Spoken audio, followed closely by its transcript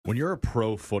When you're a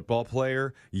pro football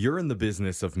player, you're in the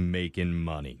business of making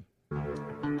money.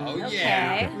 Oh,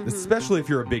 yeah. Especially if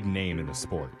you're a big name in the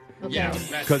sport. Yeah.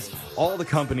 Because all the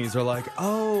companies are like,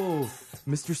 oh,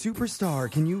 Mr. Superstar,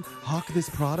 can you hawk this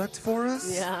product for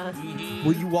us? Yeah.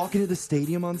 Will you walk into the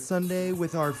stadium on Sunday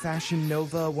with our Fashion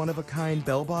Nova one-of-a-kind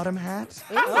bell-bottom hat?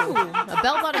 Ooh, a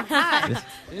bell-bottom hat.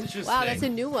 Interesting. Wow, that's a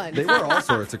new one. They wear all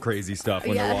sorts of crazy stuff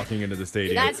when Yeah. they're walking into the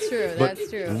stadium. That's true. But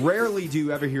That's true. rarely do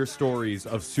you ever hear stories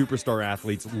of superstar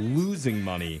athletes losing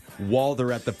money while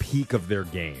they're at the peak of their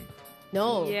game.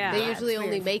 No, Yeah, they usually that's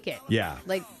only weird. make it. Yeah.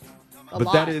 Like a But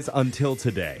lot. that is until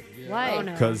today. Why? Oh,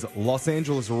 no. Because Los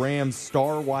Angeles Rams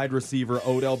star wide receiver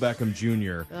Odell Beckham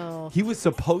Jr., Oh. he was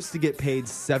supposed to get paid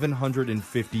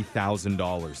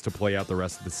 $750,000 to play out the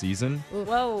rest of the season.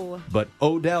 Whoa. But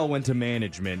Odell went to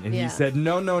management and Yeah. he said,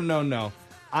 no.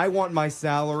 I want my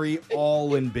salary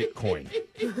all in Bitcoin.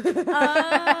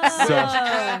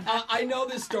 I know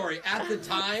this story. At the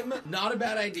time, not a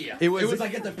bad idea. It was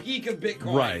like at the peak of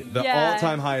Bitcoin. Right. The Yeah.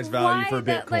 all-time highest value Why for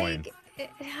that, Bitcoin.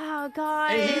 Oh,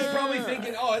 God. And he's probably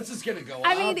thinking, oh, it's just going to go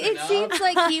I up mean, and it up. seems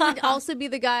like he would also be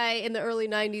the guy in the early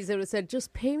 90s that would have said,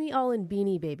 just pay me all in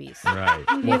Beanie Babies. Right.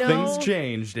 Well, know? things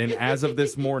changed, and as of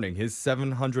this morning, his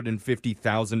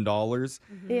 $750,000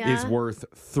 Yeah. is worth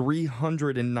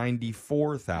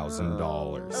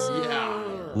 $394,000. Yeah.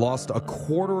 Lost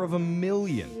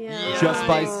 $250,000 Yeah. just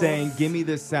by saying, "Give me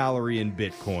this salary in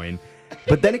Bitcoin."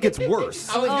 But then it gets worse.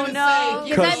 I was Oh, going to no. say,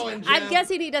 keep Because- going, I'm Jim.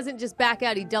 guessing he doesn't just back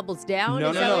out, he doubles down. No,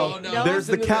 Is that what- no. There's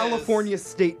the Listen to this. California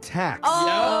state tax.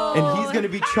 Oh. And he's going to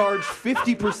be charged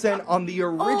 50% on the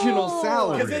original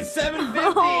salary. Because it's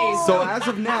 $750. So as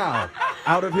of now,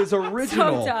 out of his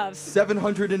original tough.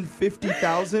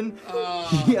 $750,000,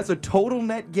 he has a total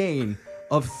net gain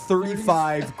of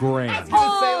 $35,000. I was going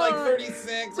to say like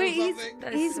 36 Wait, or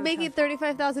something. he's making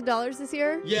 $35,000 this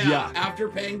year? Yeah, after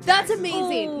paying That's taxes.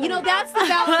 amazing. Ooh. You know, that's the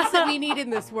balance that we need in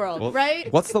this world, Well, right?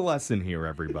 What's the lesson here,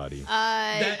 everybody?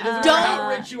 That doesn't Don't- matter how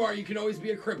rich you are, you can always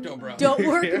be a crypto bro. Don't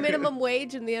work minimum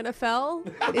wage in the NFL?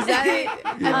 Is that it?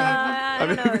 I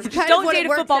don't know. kind of Don't what date it a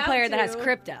works football out player that to. has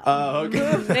crypto.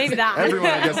 Okay. Maybe that. Everyone,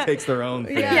 I guess, takes their own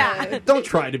thing. Yeah. Don't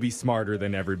try to be smarter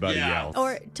than everybody Yeah. else.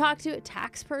 Or talk to a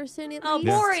tax person at Oh, least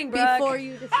boring, Brooke. before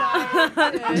you decide.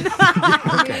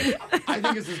 I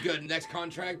think this is good. Next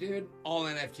contract, dude, all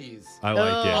NFTs. I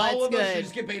like Oh, it. All of us good. should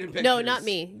just get paid in pictures. No, not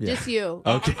me. Yeah. Just you.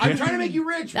 Okay. I'm trying to make you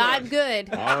rich, bro. I'm good.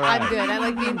 right. I'm good. I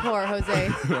like being poor, Jose.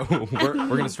 we're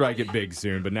going to strike it big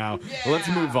soon. But now, let's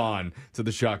move on to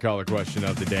the shot collar question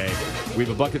of the day. We have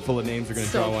a bucket full of names. We're going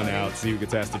to So draw one funny. out, see who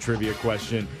gets asked a trivia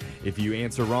question. If you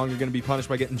answer wrong, you're going to be punished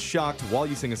by getting shocked while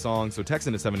you sing a song. So text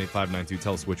into 78592.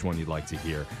 Tell us which one you'd like to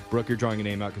hear. Brooke, you're drawing a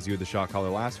name out because you had the shot collar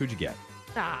last. Who'd you get?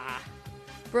 Ah.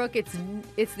 Brooke, it's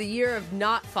the year of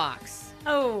not Fox.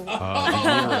 Oh. The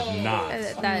year of not.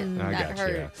 That I that gotcha.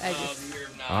 hurt. I just, You're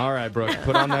not. All right, Brooke,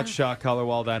 put on that shot collar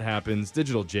while that happens.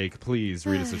 Digital Jake, please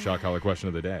read us the shot collar question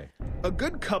of the day. A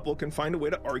good couple can find a way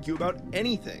to argue about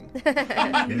anything.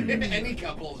 Any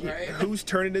couples, right? Whose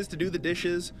turn it is to do the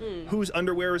dishes, whose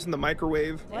underwear is in the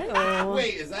microwave.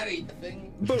 Wait, is that a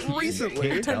thing? But recently,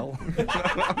 Can't tell.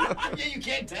 Yeah, you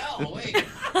can't tell. Wait.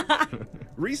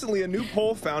 recently a new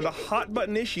poll found a hot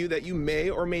button issue that you may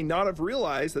or may not have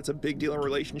realized that's a big deal in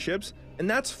relationships, and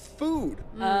that's food.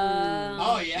 Oh,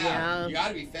 yeah. Yeah. You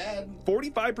gotta be fed.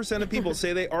 45% of people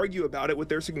say they argue about it with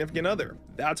their significant other.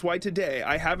 That's why today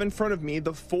I have in front of me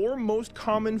the 4 most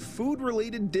common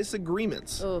food-related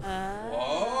disagreements. oof.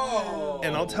 Oh.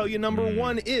 And I'll tell you number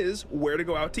 1 is where to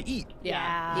go out to eat.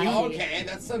 Yeah. Okay,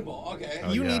 that's simple. Okay.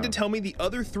 You yeah. need to tell me the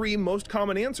other 3 most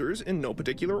common answers in no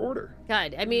particular order.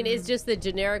 God, I mean, is just the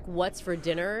generic "what's for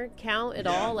dinner" count at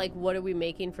all? Like, what are we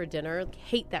making for dinner?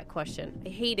 Hate that question. I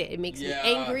hate it. It makes me Yeah.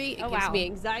 angry. It Oh, gives wow. me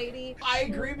anxiety. I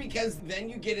agree because then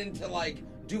you get into like,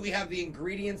 do we have the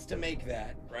ingredients to make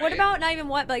that? Right? What about not even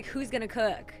what, like, who's gonna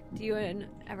cook? Do you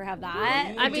ever have that?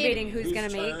 I I'm mean, debating who's whose gonna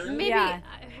make. turn? Maybe Yeah.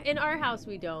 in our house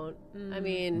we don't. I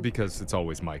mean, Because it's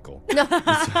always Michael.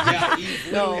 Yeah,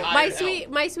 he's no. literally My hired sweet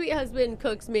help. my sweet husband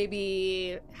cooks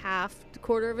maybe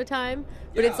quarter of a time,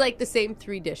 but it's Yeah. like the same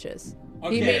 3 dishes. He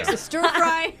Okay. makes a stir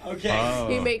fry. Okay. Oh.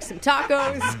 He makes some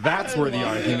tacos. That's where the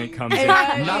love argument it. comes in.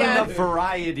 Yeah, Not yeah. enough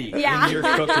variety Yeah. in your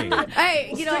cooking. Hey,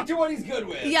 Well, you know, stick to what he's good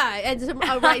with. yeah, and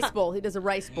a rice bowl. He does a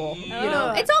rice bowl. You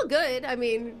know, Oh. it's all good. I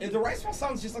mean, The rice bowl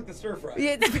sounds just like the stir fry.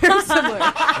 yeah, it's very similar.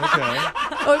 Okay.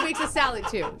 Oh, he makes a salad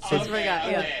too. So I Okay, forgot.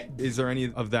 Yeah. okay. Is there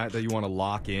any of that you want to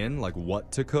lock in, like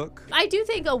what to cook? I do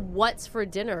think a what's for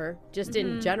dinner, just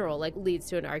in general, like leads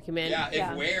to an argument. Yeah,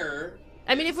 Yeah. if where.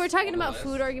 I mean, if we're talking On the about list.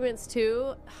 food arguments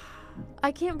too,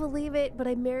 I can't believe it, but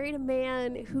I married a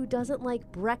man who doesn't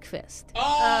like breakfast. Oh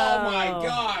my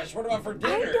gosh! What about for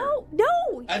dinner? I don't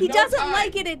know. At He no doesn't time.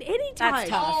 like it at any time. That's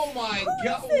tough. Oh my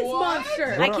god! This What?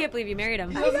 monster. I can't believe you married him.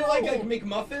 He doesn't like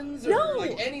McMuffins or No.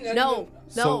 like any. No.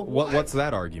 So what's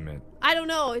that argument? I don't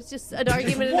know. It's just an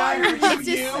argument. Why are It's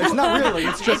you just. It's not really.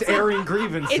 It's just airing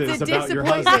grievances It's a about your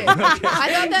disappointment. husband.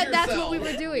 I thought that's yourself. what we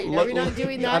were doing. Are we not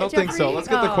doing that? I don't think so. Jeffrey? Let's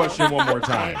get the Oh. question one more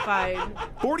time. Okay, fine.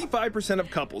 45%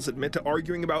 of couples admit to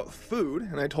arguing about food,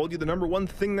 and I told you the number one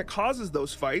thing that causes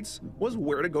those fights was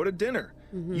where to go to dinner.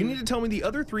 You need to tell me the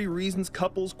other 3 reasons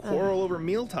couples quarrel over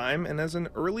mealtime, and as an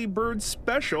early bird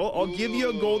special, I'll give you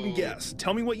a golden guess.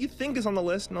 Tell me what you think is on the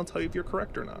list, and I'll tell you if you're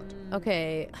correct or not.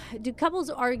 Okay. Do couples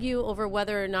argue over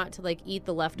whether or not to like eat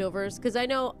the leftovers? Because I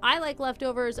know I like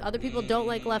leftovers. Other people don't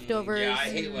like leftovers. Yeah, I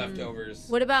hate leftovers.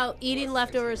 What about eating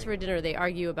leftovers for dinner? They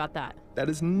argue about that. That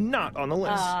is not on the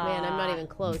list. Man, I'm not even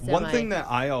close. One am I? thing that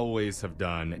I always have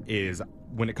done is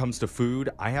when it comes to food,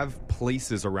 I have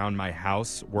places around my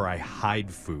house where I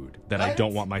hide food that I What?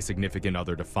 don't want my significant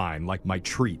other to find, like my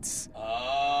treats.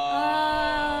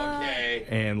 Oh, okay.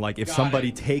 And like if Got somebody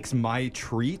it. takes my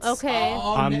treats, Okay.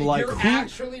 Oh, I'm man, like, you're who,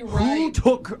 actually who right.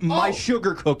 took my Oh,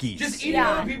 sugar cookies? Just eating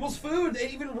Yeah. other people's food.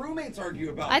 Even roommates argue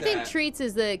about I that. think treats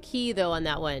is the key though on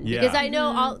that one Yeah. because I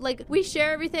know I'll like we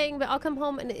share everything, but I'll come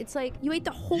home and it's like you ate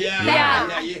the whole Yeah, thing.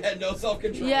 yeah, you had no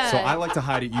self-control. Yeah. So I like to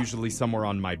hide it usually somewhere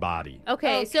on my body.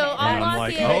 Okay, so Okay. I'll And I'm lock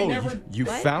like, in. oh, Never- you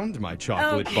What? found my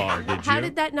chocolate Okay. bar, did you? How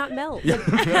did that not melt?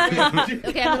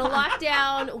 Okay, I'm gonna lock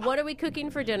down. What are we cooking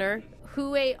for dinner?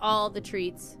 Who ate all the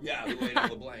treats? Yeah, the way to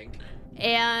the blank.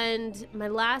 And my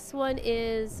last one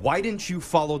is Why didn't you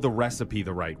follow the recipe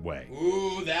the right way?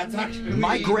 Ooh, that's actually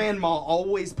My grandma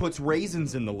always puts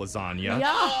raisins in the lasagna.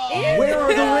 yeah. Where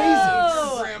are the raisins?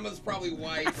 Your grandma's probably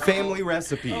white. bro. Family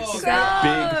recipes. Oh,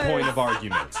 Big point of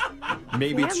argument.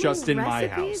 Maybe it's Family just in my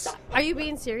recipes? house. Are you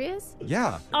being serious?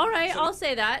 Yeah. All right, I'll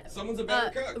say that. Someone's a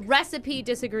better cook. Recipe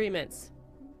disagreements.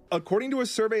 According to a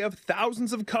survey of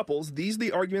thousands of couples, these are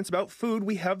the arguments about food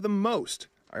we have the most.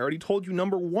 I already told you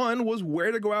number 1 was where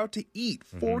to go out to eat.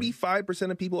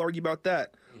 45% of people argue about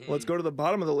that. Let's go to the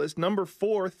bottom of the list. Number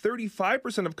 4,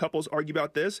 35% of couples argue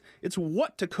about this. It's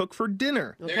what to cook for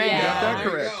dinner. There you Okay. go. Got that There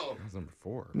you correct. go. That's number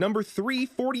 4. Number 3,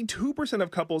 42%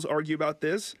 of couples argue about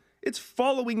this. It's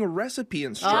following recipe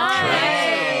instructions.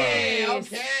 Hey,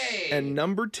 okay. And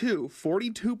number 2,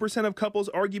 42% of couples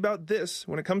argue about this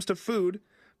when it comes to food.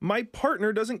 My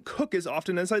partner doesn't cook as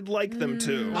often as I'd like them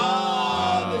to.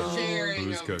 Oh, the sharing.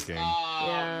 Who's of- cooking? Oh,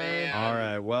 Yeah. man. All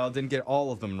right. Well, didn't get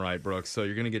all of them right, Brooks, so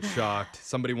you're going to get shocked.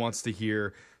 Somebody wants to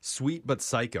hear Sweet But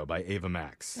Psycho by Ava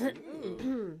Max.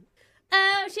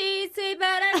 Oh, she's sweet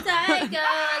but a psycho,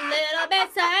 a little bit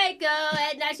psycho,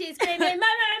 and now she's screaming,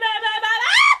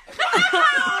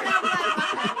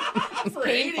 For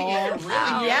hating it,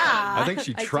 really. Yeah. I think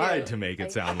she I tried do. to make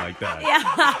it sound like that.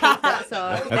 that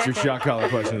song. That's your shock collar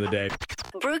question of the day.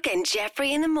 Brooke and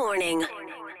Jeffrey in the morning.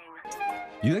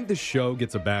 You think the show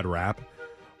gets a bad rap,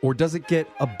 or does it get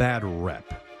a bad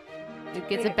rep? It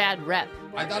gets a bad rep.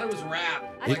 I thought it was rap.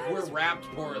 Like we're rapped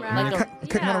poorly. I mean, Like it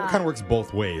kind of works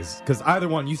both ways, because either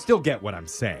one, you still get what I'm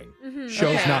saying.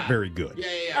 Show's Okay. not very good.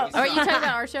 Yeah. Are you talking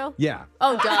about our show? Yeah,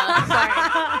 Oh, duh.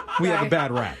 Sorry. we have a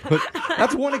bad rap. But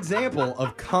that's one example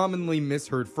of commonly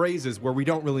misheard phrases where we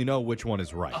don't really know which one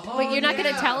is right. Oh, Wait, you're not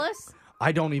going to tell us?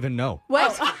 I don't even know.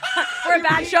 What? We're a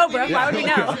bad show, Brooke. Why would we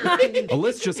know? A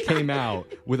list just came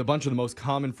out with a bunch of the most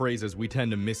common phrases we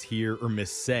tend to mishear or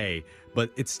missay,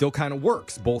 but it still kind of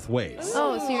works both ways.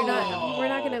 Oh, so we're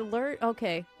not going to learn?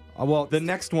 Okay. Well, the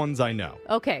next ones I know.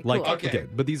 Okay, Like, cool. Okay.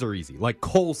 but these are easy. Like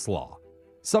coleslaw.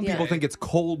 Some Yeah. people think it's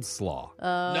cold slaw, No,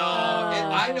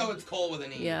 I know it's cold with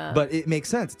an E. Yeah. but it makes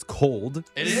sense. It's cold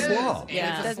It is. slaw. And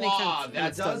Yeah. it's Does a make slaw. sense. That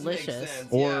It's does delicious. make sense.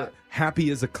 Or happy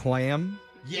as a clam.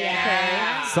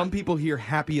 yeah. Some people hear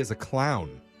happy as a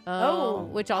clown, Oh,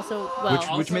 which also, well, which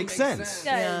Also makes sense.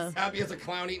 Yeah. Happy as a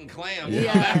clown eating clams.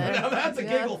 Yeah. Now that's a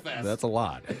giggle fest. That's a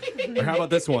lot. Or how about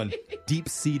this one? Deep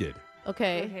seated,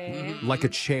 okay. like a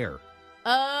chair.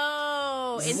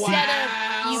 Oh, instead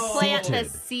Wow. of you plant the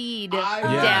Seated. seed I-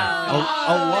 Yeah. down.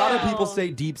 A lot of people say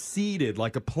deep seated,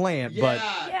 like a plant, Yeah.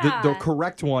 but the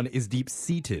correct one is deep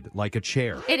seated, like a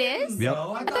chair. It is? Yep.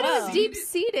 No, I thought it was deep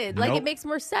seated. Like Nope. it makes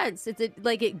more sense.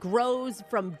 Like it grows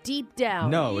from deep down.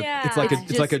 No, Yeah. it's like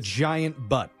It's it's like a just- giant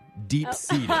butt, deep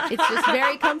seated. It's just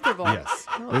very comfortable. Yes.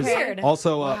 There's Weird.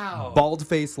 also a Wow. bald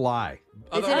face lie.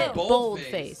 Isn't it bold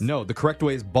face? No, the correct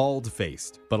way is bald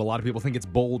faced, but a lot of people think it's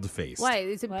bold faced. Why?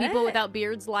 Is it What? people without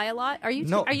beards lie a lot? Are you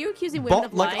No, are you accusing women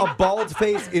of like lying? a bald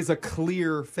face is a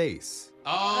clear face.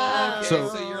 Oh, okay. So,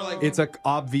 So you're like, It's a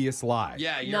obvious lie.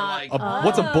 yeah, you're Not- like,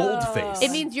 What's a bold face?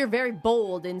 It means you're very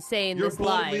bold in saying you're this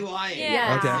lie. boldly lying.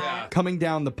 Yeah. Okay. Yeah. Coming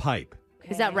down the pipe.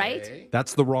 Is that right? Okay.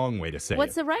 That's the wrong way to say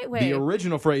What's it. the right way? The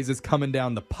original phrase is coming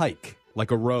down the pike,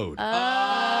 like a road. Oh,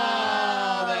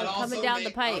 that also coming down the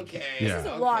make- pike. Okay. Yeah. This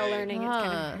is a lot of okay. learning. It's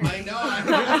Huh. kind I know.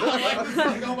 I'm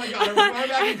like, oh my god, are we going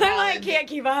back in I college? can't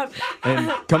keep up.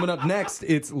 And coming up next,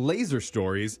 it's laser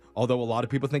stories, although a lot of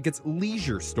people think it's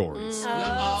leisure stories.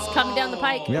 It's coming down the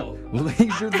pike. Yep.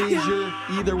 Leisure,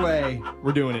 either way,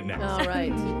 we're doing it next. All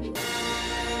right.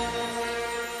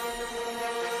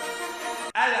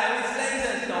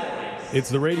 It's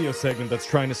the radio segment that's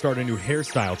trying to start a new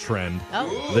hairstyle trend,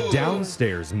 Oh. the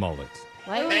downstairs mullet.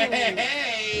 What?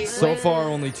 Hey. So far,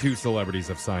 only 2 celebrities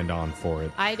have signed on for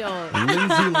it. I don't.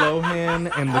 Lindsay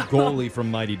Lohan and the goalie from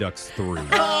Mighty Ducks 3.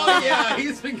 Oh yeah,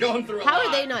 he's been going through a How lot.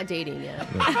 are they not dating yet?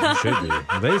 They should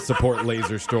be. They support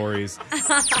laser stories.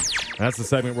 That's the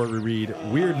segment where we read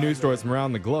weird news stories from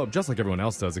around the globe, just like everyone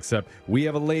else does, except we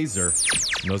have a laser,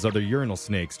 and those other urinal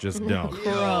snakes just don't.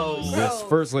 Gross. This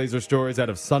first laser story is out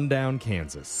of Sundown,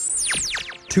 Kansas.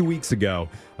 2 weeks ago,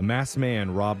 a masked man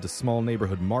robbed a small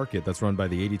neighborhood market that's run by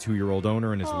the 82-year-old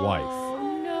owner and his wife.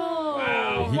 Oh no!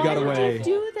 Wow. He Why got would away. you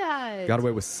do that? Got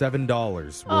away with $7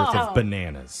 worth Oh. of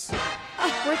bananas.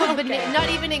 Worth of not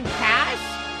even in cash.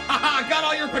 Haha, got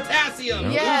all your potassium.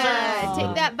 Yeah,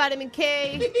 take that vitamin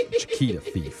K. Chiquita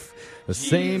thief. The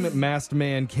same masked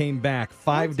man came back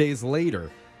 5 days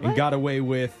later and got away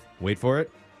with, wait for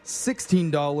it,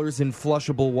 $16 in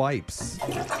flushable wipes.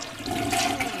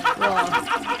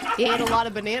 Well, he ate a lot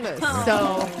of bananas,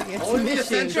 so it's Only the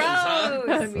mission. essentials, huh?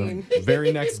 I mean,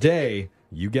 Very next day,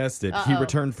 you guessed it, he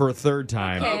returned for a third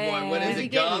time Oh boy, what is he it,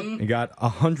 getting? gum? and got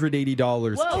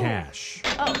 $180 Whoa. cash.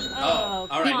 Oh,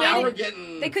 all right, come now on. we're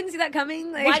getting. They couldn't see that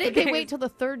coming. Like, why did they wait till the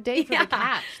third day for Yeah. the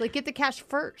cash? Like, get the cash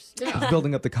first. He's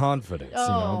building up the confidence, you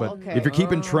know. Oh, But okay. if you're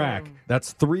keeping track,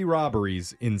 that's 3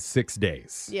 robberies in 6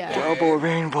 days. Yeah. Double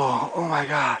rainbow. Oh my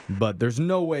god. But there's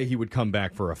no way he would come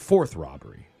back for a 4th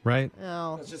robbery, right?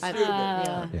 Oh, just I- stupid.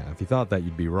 yeah. Yeah, if you thought that,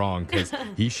 you'd be wrong, because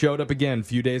he showed up again a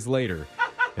few days later.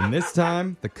 And this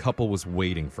time, the couple was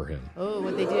waiting for him. Oh,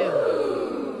 what'd they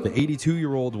do? The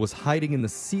 82-year-old was hiding in the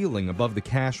ceiling above the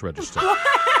cash register.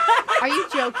 Are you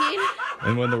joking?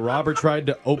 And when the robber tried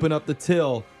to open up the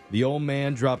till, the old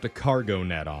man dropped a cargo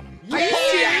net on him. Yeah,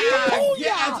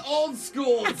 yeah, it's old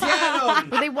school. Get him.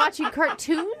 Were they watching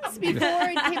cartoons before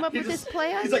he came up with this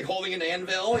plan? He's like holding an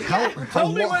anvil. How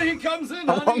Tell me long- when he comes in,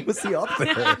 How honey. long was he up there?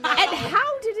 And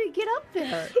how did it get up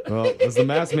there? Well, as the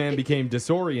masked man became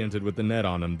disoriented with the net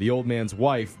on him, the old man's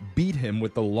wife beat him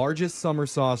with the largest summer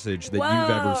sausage that you've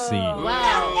ever seen.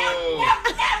 Wow.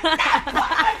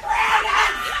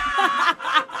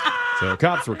 So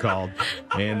cops were called,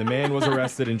 and the man was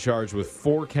arrested and charged with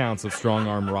 4 counts of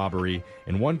strong-arm robbery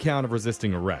and 1 count of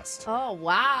resisting arrest. Oh,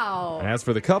 wow. And as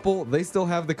for the couple, they still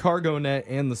have the cargo net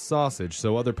and the sausage,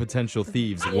 so other potential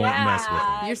thieves won't mess with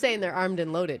them. You're saying they're armed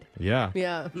and loaded. Yeah.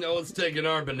 Yeah. No one's taking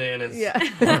our bananas. Yeah.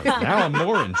 Now I'm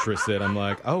more interested. I'm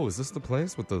like, oh, is this the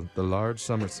place with the large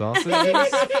summer sausages?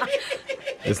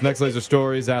 This next laser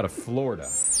story is out of Florida.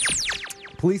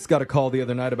 Police got a call the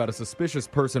other night about a suspicious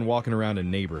person walking around a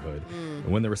neighborhood. And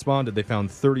when they responded, they found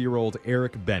 30-year-old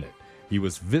Eric Bennett. He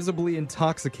was visibly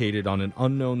intoxicated on an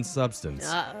unknown substance.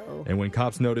 Uh-oh. And when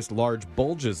cops noticed large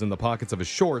bulges in the pockets of his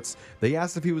shorts, they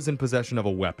asked if he was in possession of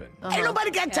a weapon. Ain't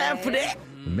nobody got time for that.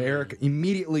 Eric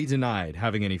immediately denied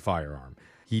having any firearm.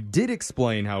 He did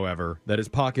explain, however, that his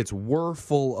pockets were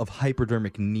full of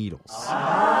hypodermic needles. Just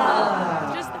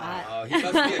that. He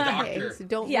must be a Okay, doctor. so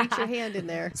don't Yeah. reach your hand in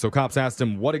there. So cops asked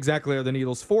him, what exactly are the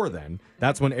needles for then?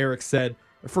 That's when Eric said,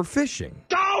 for fishing.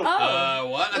 What? I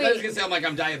thought he was going to sound like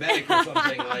I'm diabetic or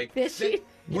something. Like, Fishing?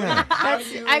 Yeah. how do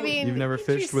you, I mean, You've never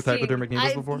fished with interesting. hypodermic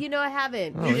needles before? You know, I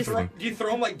haven't. Oh, You just- interesting. do you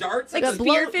throw them like darts? Like The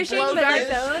spear blow- fishing, blow but darts?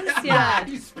 those? Yeah.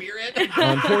 You spear it?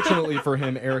 Unfortunately for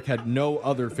him, Eric had no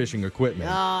other fishing equipment.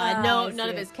 no, I none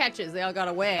of see. his catches. They all got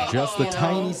away. Just the You know?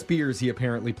 tiny spears he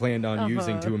apparently planned on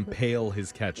using to impale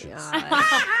his catches.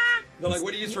 They're like,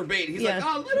 what do you use for bait? He's Yeah. like,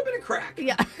 oh, a little bit of crack.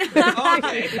 Yeah.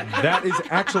 Okay. That is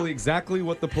actually exactly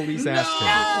what the police asked him.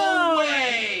 No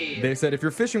way. They said, if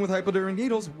you're fishing with hypodermic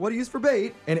needles, what do you use for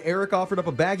bait? And Eric offered up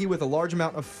a baggie with a large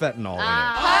amount of fentanyl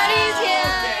Parties,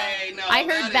 yeah. Okay, no, I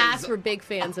heard that bass is- were big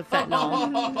fans of fentanyl.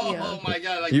 Oh, Yeah. my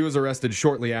God. in it. Like, He was arrested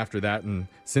shortly after that, and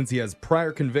since he has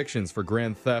prior convictions for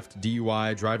grand theft,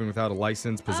 DUI, driving without a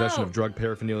license, possession of drug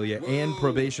paraphernalia, and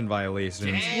probation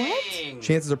violations, dang.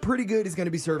 chances are pretty good he's going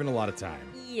to be serving a lot of time.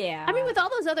 Yeah. I mean, with all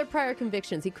those other prior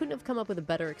convictions, he couldn't have come up with a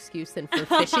better excuse than for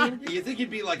fishing. You think he'd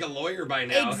be like a lawyer by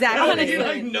now? Exactly. You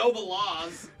like know the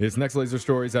laws. This next laser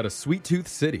story is out of Sweet Tooth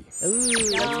City. Ooh, let's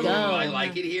Ooh, go. I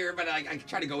like it here, but I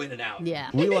try to go in and out. Yeah.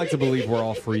 We like to believe we're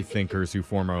all free thinkers who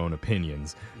form our own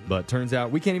opinions, but turns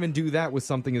out we can't even do that with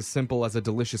something as simple as a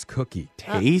delicious cookie.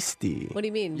 Tasty. What do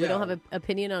you mean? We don't have an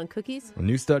opinion on cookies? A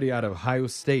new study out of Ohio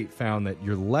State found that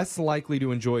you're less likely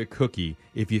to enjoy a cookie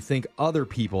if you think other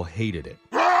people hated it.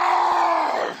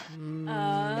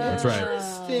 That's right.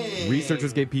 Interesting.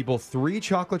 Researchers gave people 3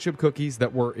 chocolate chip cookies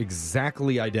that were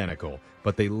exactly identical,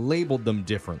 but they labeled them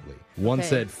differently. One Okay.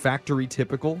 said factory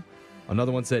typical,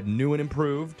 another one said new and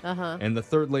improved, and the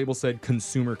third label said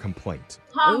consumer complaint.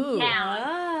 Ooh.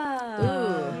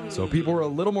 Ooh. So people were a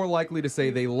little more likely to say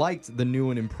they liked the new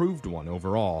and improved one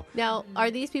overall. Now, are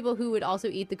these people who would also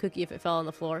eat the cookie if it fell on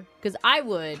the floor? Because I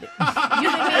would. You know what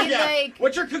I mean? Yeah. Like,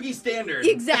 What's your cookie standard?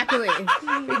 exactly.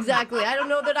 Exactly. I don't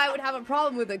know that I would have a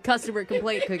problem with a customer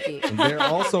complaint cookie. And they're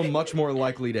also much more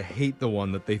likely to hate the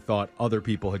one that they thought other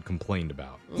people had complained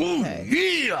about. I can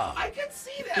see that. I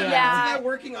can Yeah. see that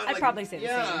working on. I'd like, probably say the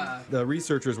yeah. The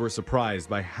researchers were surprised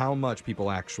by how much people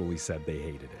actually said they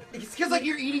hated it. It's because like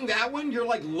you're eating that one, you're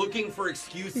like looking for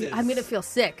excuses. I'm going to feel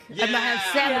sick. Yeah. I'm not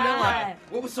having salmonella. Yeah.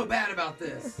 What was so bad about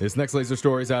this? This next laser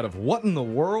story is out of What in the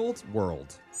World?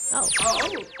 Oh.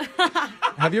 Oh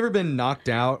Have you ever been knocked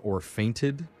out or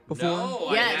fainted before? no,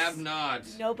 Yes. I have not.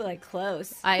 No, but like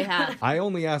close. I have. I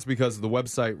only ask because the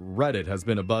website Reddit has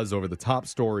been abuzz over the top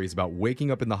stories about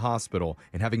waking up in the hospital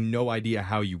and having no idea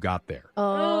how you got there.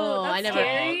 Oh, that's I never.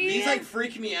 scary. These like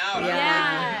freak me out.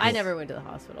 Yeah. I never went to the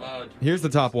hospital. Oh, Here's the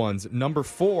top ones. Number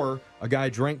 4, a guy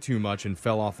drank too much and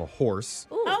fell off a horse.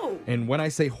 Oh. And when I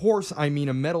say horse, I mean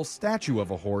a metal statue of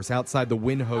a horse outside the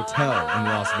Wynn Hotel in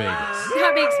Las Vegas.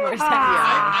 That makes more sense.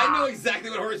 I know exactly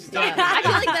what horse you're talking about. I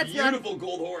feel like that's not, Beautiful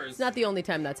gold horse. it's not the only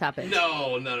time that's happened.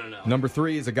 No. Number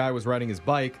 3 is a guy was riding his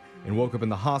bike and woke up in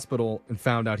the hospital and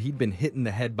found out he'd been hit in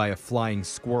the head by a flying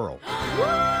squirrel.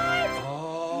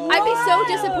 I'd be so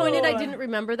disappointed I didn't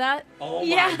remember that. Oh my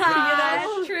Yeah, God.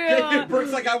 that's true.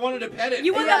 Brooke's like, I wanted to pet it.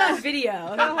 You want that on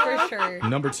video, for sure.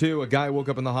 Number 2, a guy woke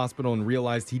up in the hospital and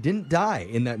realized he didn't die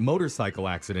in that motorcycle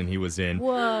accident he was in.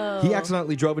 Whoa. He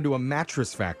accidentally drove into a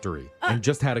mattress factory and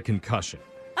just had a concussion.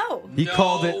 Oh. He No.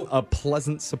 called it a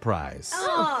pleasant surprise.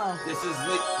 Oh. This is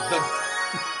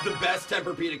the best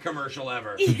Tempur-Pedic commercial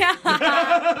ever. Yeah.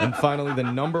 And finally, the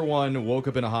number 1 woke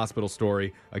up in a hospital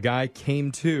story. A guy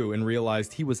came to and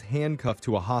realized he was handcuffed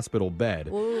to a hospital bed.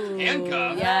 Ooh.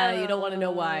 Handcuffed? Yeah, you don't want to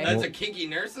know why. That's a kinky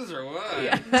nurses or what?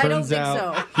 I don't Turns think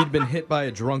out so. he'd been hit by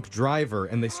a drunk driver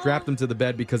and they strapped him to the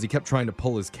bed because he kept trying to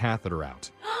pull his catheter out.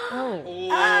 Oh.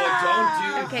 Oh,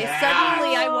 don't do Okay, that.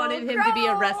 suddenly I wanted him to be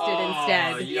arrested Oh,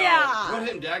 instead. yo, Yeah. Put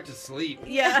him back to sleep.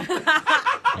 Yeah.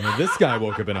 I mean, this guy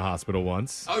woke up in a hospital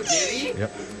once. Oh, did he?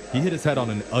 Yep. He hit his head on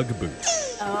an Ugg boot.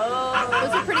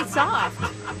 Those are pretty soft.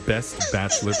 Best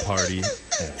bachelor party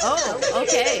ever. Oh,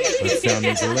 okay. That's down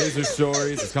these laser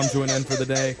stories. It's come to an end for the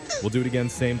day. We'll do it again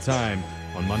same time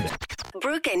on Monday.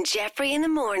 Brooke and Jeffrey in the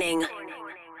morning.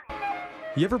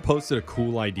 You ever posted a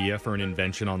cool idea for an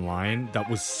invention online that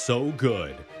was so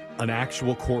good, an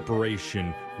actual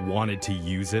corporation wanted to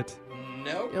use it?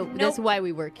 Nope. No, that's why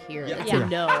we work here. Yeah. That's a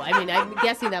no. I mean, I'm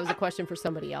guessing that was a question for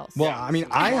somebody else. Well, I mean,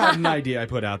 I had an idea I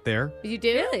put out there. You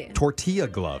do? Really? Tortilla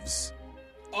gloves.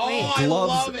 Oh, I love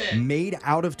Gloves it. made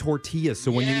out of tortillas.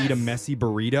 So when you eat a Yes. messy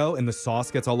burrito and the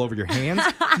sauce gets all over your hands,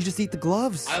 you just eat the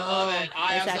gloves. I love it.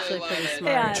 I That's absolutely actually love pretty it.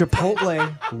 smart. Yeah.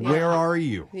 Chipotle, where are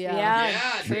you? Yeah. Yeah,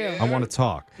 true. dude. I want to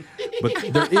talk. But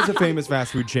there is a famous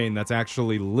fast food chain that's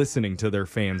actually listening to their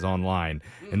fans online.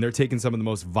 And they're taking some of the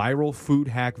most viral food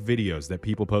hack videos that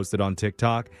people posted on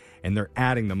TikTok and they're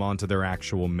adding them onto their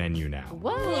actual menu now.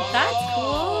 Whoa, that's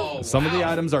cool. Some of the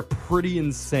items are pretty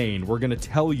insane. We're going to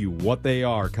tell you what they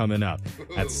are coming up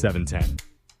at 7:10.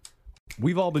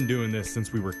 We've all been doing this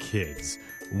since we were kids,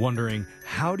 wondering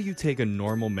how do you take a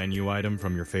normal menu item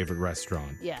from your favorite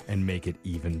restaurant Yeah. and make it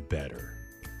even better?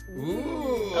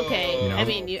 Ooh. Okay, You know? I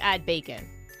mean, you add bacon.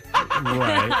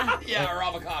 Right. Yeah, or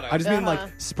avocado. I just mean like Uh-huh.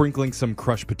 sprinkling some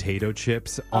crushed potato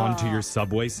chips onto your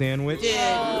Subway sandwich.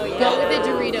 Go with the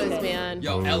Doritos, man.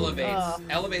 Yo,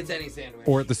 elevates any sandwich.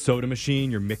 Or at the soda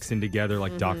machine, you're mixing together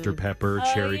like Dr. Pepper,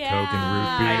 Cherry yeah. Coke, and root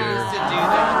I beer. used to do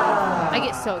that. I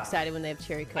get so excited when they have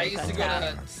cherry Coke. I used to on go tap.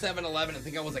 to 7-Eleven and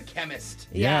think I was a chemist.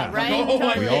 Yeah, Yeah. right? Oh, I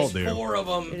Totally. We all mixed do. 4 of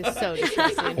them. It is so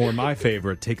disgusting. Or my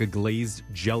favorite, take a glazed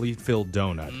jelly-filled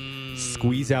donut,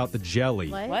 Squeeze out the jelly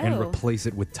What? and Whoa. replace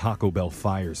it with Taco Bell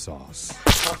fire sauce.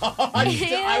 I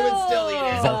would still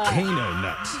eat it. Volcano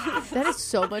nut. That is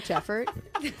so much effort.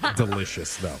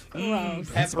 Delicious, though. Peppery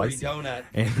spicy. donut.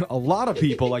 And a lot of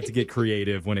people like to get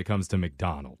creative when it comes to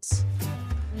McDonald's.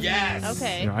 Yes.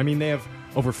 Okay. I mean, they have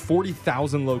over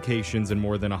 40,000 locations in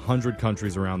more than 100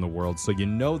 countries around the world, so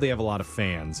they have a lot of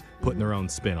fans putting their own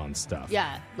spin on stuff.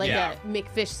 Yeah, like Yeah. a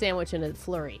McFish sandwich in a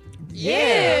flurry.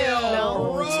 Yeah.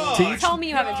 No. Gross. Teach- Tell me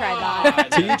you haven't tried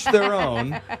that. To each their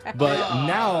own, but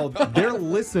now they're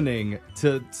listening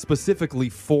to specifically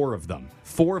 4 of them.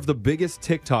 4 of the biggest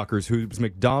TikTokers whose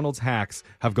McDonald's hacks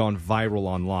have gone viral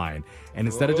online. And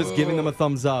instead of just giving them a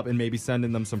thumbs up and maybe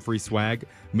sending them some free swag,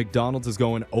 McDonald's is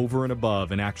going over and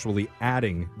above and actually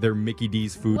adding their Mickey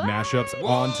D's food mashups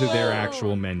onto their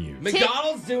actual menus.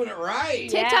 McDonald's doing it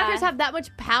right. Yeah. TikTokers have that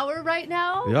much power right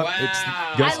now? Yep, Wow. it's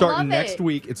gonna I start love next it.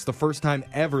 week. It's the first time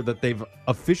ever that they've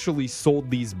officially sold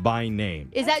these by name.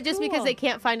 Is that just because cool. they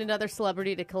can't find another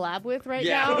celebrity to collab with right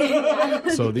Yeah. now?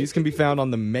 So these can be found on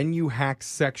the menu hacks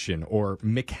section or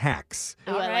McHacks.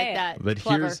 Ooh, I like Alright. that. But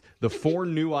Clever. here's the 4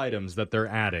 new items that they're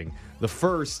adding. The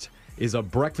first is a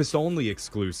breakfast-only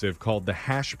exclusive called the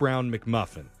Hash Brown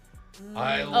McMuffin.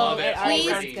 I love it please,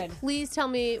 already. good. please tell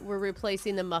me we're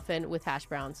replacing the muffin with hash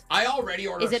browns. I already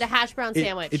ordered. Is it a hash brown It,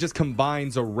 sandwich? it just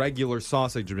combines a regular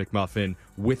sausage McMuffin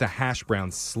with a hash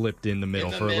brown slipped in the middle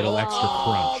the for a middle? little extra Oh,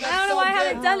 crunch. that's I don't know so why I good.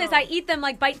 haven't done this. I eat them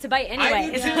like bite to bite anyway. I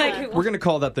do It's too. like, We're going to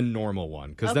call that the normal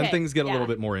one because then Okay, things get a little yeah.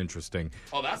 bit more interesting.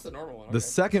 Oh, that's the normal one. The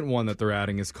second one that they're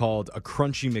adding is called a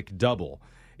Crunchy McDouble.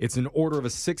 It's an order of a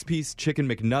 6-piece chicken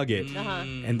McNugget,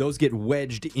 and those get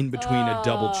wedged in between a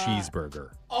double cheeseburger.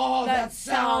 Oh, that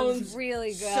sounds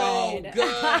really So good.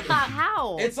 good.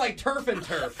 How? It's like turf and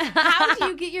turf. How do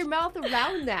you get your mouth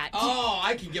around that? Oh,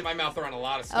 I can get my mouth around a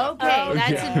lot of stuff. Okay,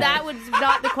 yeah. that was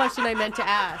not the question I meant to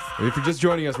ask. If you're just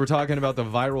joining us, we're talking about the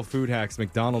viral food hacks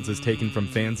McDonald's has taken from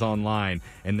fans online,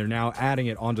 and they're now adding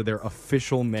it onto their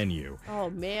official menu. Oh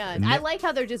man, I like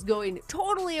how they're just going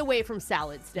totally away from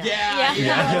salads now.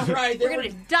 Yeah, that's right. They We're gonna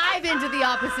dive into the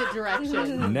opposite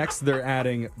direction. Next, they're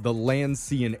adding the Land,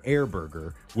 Sea, and Air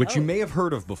Burger, which you may have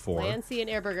heard of before. Land, Sea, and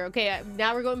Air Burger. Okay,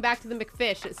 now we're going back to the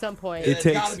McFish at some point. It It's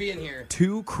takes gotta be in here.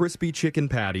 2 crispy chicken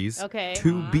patties, Okay.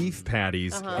 2 beef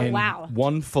patties, and Wow.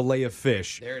 1 fillet of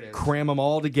fish. There it is. Cram them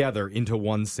all together into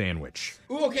one sandwich.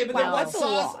 Ooh, okay, but then Wow, what that's a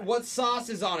sauce? lot. What sauce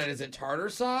is on it? Is it tartar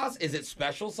sauce? Is it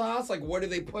special sauce? Like, what do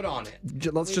they put on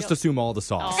it? Let's just assume all the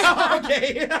sauce.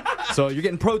 Okay. So you're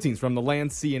getting proteins from the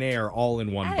Land, Sea, and Air all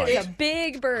in one that bite. is a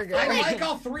big burger. I like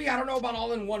all 3. I don't know about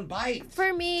all in one bite.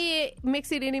 For me,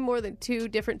 mixing any more than 2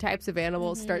 different types of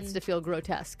animals starts to feel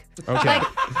grotesque. Okay.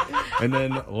 And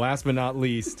then last but not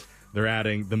least, they're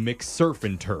adding the McSurf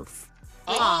and Turf.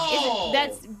 Oh,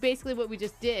 That's basically what we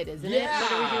just did, isn't it?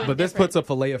 What are we doing But this different? puts a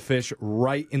fillet of fish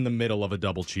right in the middle of a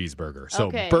double cheeseburger. So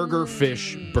Okay. burger,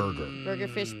 fish, burger. burger,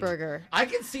 fish, burger. I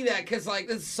can see that because like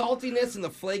the saltiness and the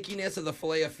flakiness of the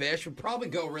fillet of fish would probably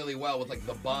go really well with like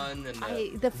the bun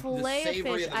and The fillet of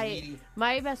savory fish. of the meaty.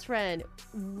 My best friend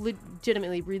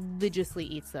legitimately religiously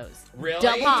eats those. Really?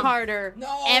 Double tartar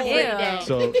No. every Ew. day.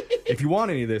 So if you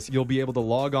want any of this, you'll be able to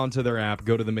log onto their app,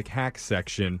 go to the McHack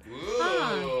section.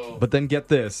 Ooh. But then get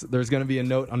this, there's going to be a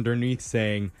note underneath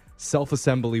saying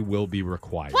self-assembly will be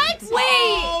required. What? Wait,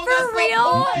 Oh, that's for the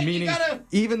real? point. You Meaning, gotta-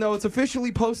 even though it's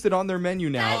officially posted on their menu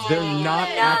now, they're not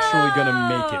actually going to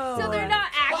make it for So they're you. not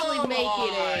actually Come making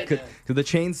on. it. Because the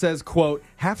chain says, quote,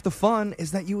 half the fun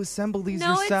is that you assemble these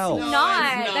No, yourself. it's No,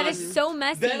 not. it's That not. is so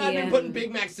messy. Then I've been putting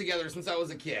Big Macs together since I was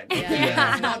a kid. Yeah.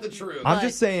 That's not the truth. I'm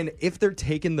just saying, if they're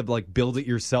taking the like build it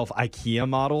yourself IKEA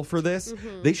model for this,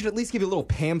 they should at least give you a little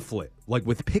pamphlet, like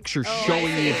with pictures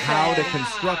showing you how to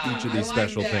construct each of I these like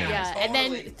special that. things. Yeah, and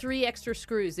Totally. then 3 extra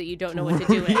screws that you don't know what to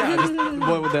do with. Yeah, just,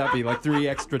 what would that be? Like 3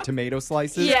 extra tomato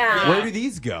slices? Yeah. Where do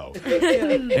these go?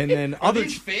 And then Are other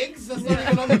these figs? That's not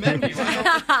even on the menu.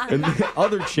 and the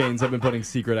other chains have been putting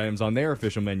secret items on their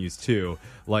official menus too,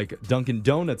 like Dunkin'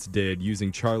 Donuts did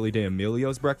using Charlie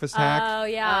D'Amelio's breakfast hack. Oh,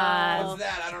 yeah. What's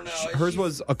that? I don't know. Hers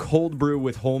was a cold brew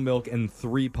with whole milk and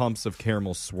 3 pumps of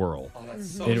caramel swirl. Oh, that's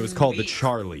so And it was called the sweet.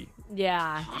 Charlie.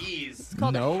 Yeah. Jeez. It's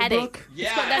called No, a headache. Brooke?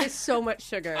 Yeah. That is so much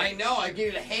sugar. I know. I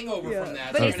get a hangover from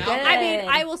that. But So it's now- good. I mean,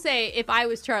 I will say, if I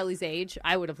was Charlie's age,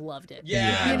 I would have loved it.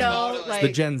 Yeah. You know, totally. like- The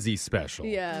Gen Z special.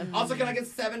 Yeah. Also, can I get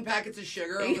 7 packets of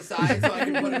sugar on the side so I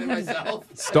can put them in myself?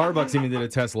 Starbucks even did a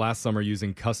test last summer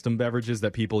using custom beverages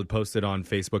that people had posted on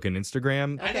Facebook and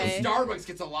Instagram. I know Okay. Starbucks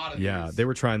gets a lot of Yeah, these. they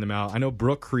were trying them out. I know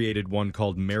Brooke created one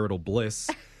called Marital Bliss.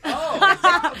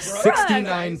 Oh,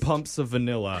 69 pumps of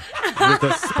vanilla with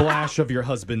a splash of your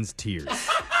husband's tears.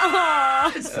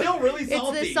 It's still really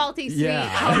salty. It's the salty sweet.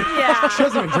 Yeah. She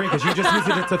doesn't even drink it. She just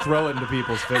uses it to throw it into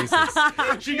people's faces.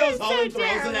 She goes home and throws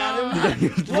it at him.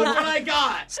 Look what I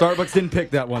got. Starbucks didn't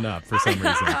pick that one up for some reason.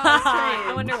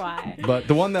 I wonder why. But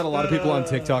the one that a lot of people on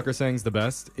TikTok are saying is the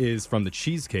best is from the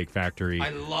Cheesecake Factory. I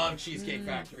love Cheesecake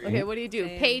Factory. Okay, what do you do?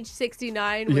 Page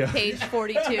 69 with page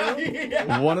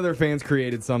 42? One of their fans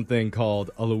created something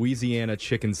called a Louisiana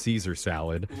chicken Caesar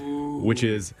salad, which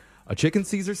is a chicken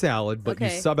Caesar salad, but you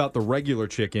sub out the regular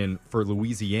chicken for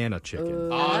Louisiana chicken.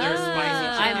 Oh, there's spicy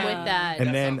chicken. I'm with that. And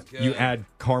That then sounds good. you add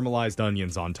caramelized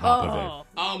onions on top of it.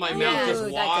 Oh, my mouth just Ooh,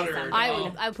 that does watered. sound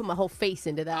I would put my whole face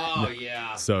into that. Oh,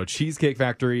 yeah. So Cheesecake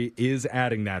Factory is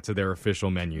adding that to their official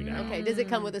menu now. Okay, does it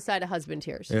come with a side of husband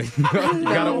tears? You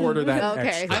gotta order that Okay.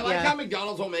 extra. I like Yeah. how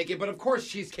McDonald's won't make it, but of course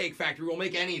Cheesecake Factory will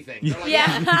make anything. They're like,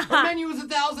 Yeah. our menu is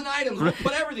 1,000 items. We'll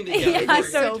put everything together. Yeah, for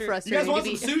So you. so You frustrating. guys want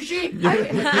to some be- sushi?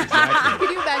 Can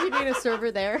you imagine being a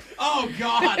server there? Oh,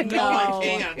 God. No, I No.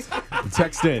 can't.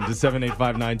 Text in to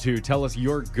 78592. Tell us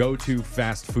your go-to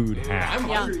fast food hack. I'm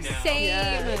hungry now. Same.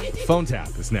 Phone tap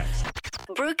is next.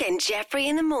 Brooke and Jeffrey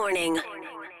in the morning.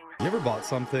 You ever bought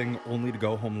something only to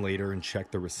go home later and check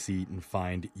the receipt and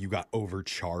find you got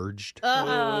overcharged?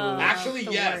 Actually,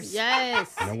 The yes. worst.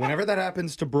 Yes. You know, whenever that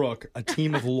happens to Brooke, a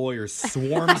team of lawyers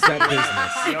swarms that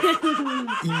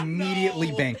business,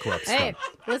 immediately bankrupts Hey, them.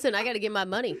 listen, I got to get my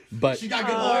money. But She got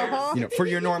good lawyers. you know, for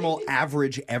your normal,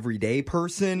 average, everyday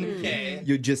person, Okay.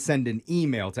 you just send an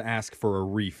email to ask for a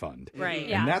refund. Right.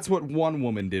 Yeah. And that's what one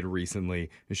woman did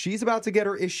recently. She's about to get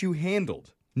her issue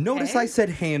handled. Notice I said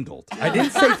handled. I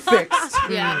didn't say fixed.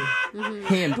 Yeah.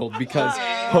 Handled because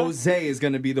Jose is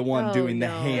going to be the one Oh, doing the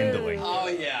no. handling. Oh,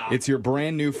 yeah. It's your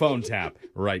brand new phone tap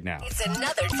right now. It's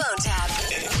another phone tap.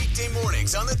 Weekday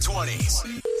mornings on the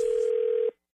 20s.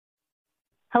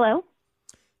 Hello?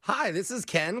 Hi, this is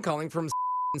Ken calling from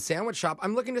Sandwich Shop.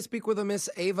 I'm looking to speak with a Miss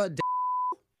Ava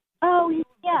Oh,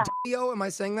 yeah. Dio. Am I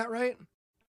saying that right?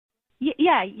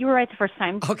 Yeah, you were right the first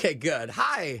time. Okay, good.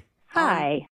 Hi.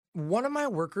 Hi. One of my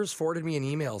workers forwarded me an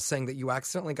email saying that you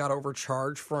accidentally got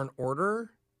overcharged for an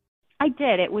order. I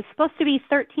did. It was supposed to be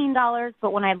 $13,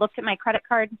 but when I looked at my credit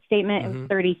card statement, it was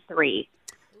 $33.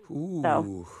 Ooh,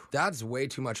 So. that's way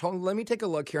too much. Hold on, let me take a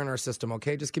look here in our system,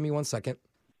 okay? Just give me 1 second.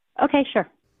 Okay, sure.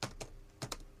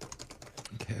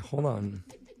 Okay, hold on.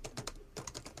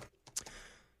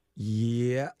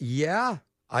 Yeah,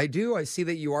 I do. I see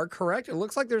that you are correct. It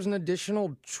looks like there's an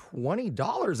additional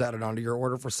 $20 added onto your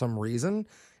order for some reason.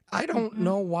 I don't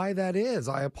know why that is.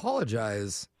 I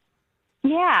apologize.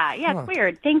 Yeah, Huh. it's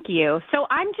weird. Thank you. So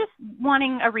I'm just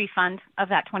wanting a refund of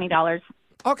that $20.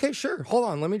 Okay, sure. Hold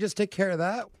on. Let me just take care of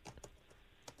that.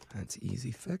 That's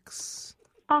easy fix.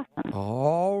 Awesome.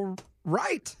 All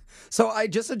right. So I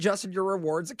just adjusted your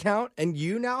rewards account, and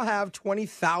you now have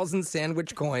 20,000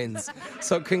 sandwich coins.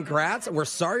 So congrats. We're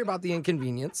sorry about the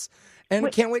inconvenience,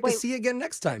 and can't wait to see you again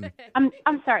next time. I'm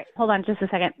sorry. Hold on just a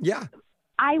second. Yeah.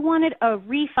 I wanted a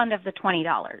refund of the $20.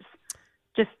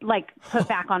 Just put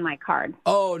back on my card.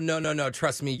 Oh, no.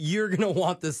 Trust me. You're going to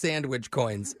want the sandwich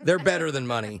coins. They're better than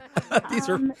money. These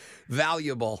are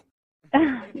valuable.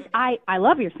 I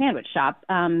love your sandwich shop,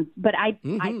 but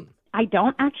I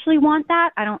don't actually want that.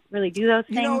 I don't really do those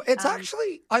things. You know, it's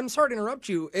actually, I'm sorry to interrupt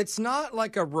you. It's not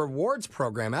like a rewards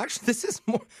program. Actually, this is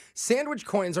more, sandwich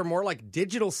coins are more like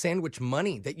digital sandwich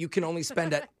money that you can only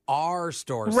spend at our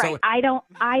stores. right. So, I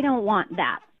don't want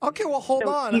that. okay, well, hold So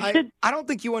on. you should- I don't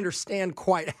think you understand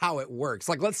quite how it works.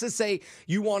 Like, let's just say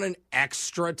you want an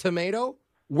extra tomato.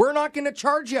 We're not going to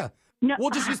charge you. No.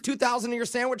 We'll just use 2,000 of your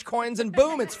sandwich coins and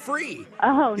boom, it's free.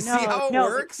 Oh, You no. see how it no,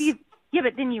 works? Yeah,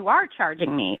 but then you are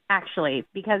charging me, actually,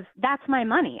 because that's my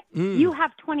money. You have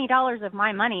 $20 of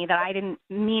my money that I didn't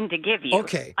mean to give you.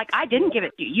 Okay. I didn't give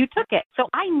it to you. You took it. So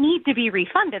I need to be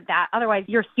refunded that. Otherwise,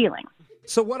 you're stealing.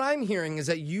 So what I'm hearing is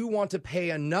that you want to pay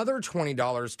another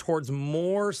 $20 towards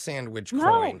more sandwich No,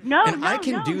 coin. no, and no, I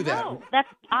can no, do that. no. That's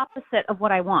opposite of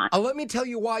what I want. Let me tell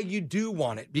you why you do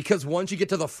want it. Because once you get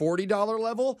to the $40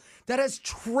 level, that has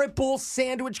triple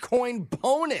sandwich coin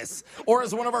bonus. Or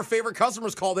as one of our favorite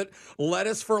customers called it,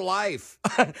 lettuce for life.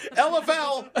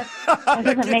 LFL. That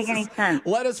doesn't make any sense.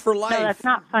 Lettuce for life. No, that's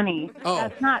not funny. Oh.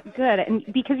 That's not good. And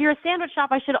because you're a sandwich shop,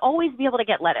 I should always be able to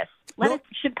get lettuce. Lettuce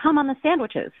should come on the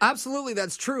sandwiches. Absolutely,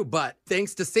 that's true. But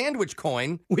thanks to Sandwich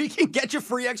Coin, we can get you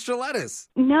free extra lettuce.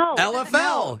 No. LFL.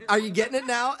 No. Are you getting it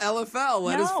now? LFL.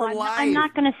 Lettuce No, for I'm life. I'm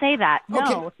not going to say that. No.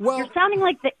 Okay, well- You're sounding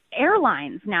like the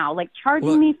airlines now, like charging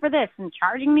Look. me for this and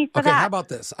charging me for Okay, that. how about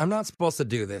this? I'm not supposed to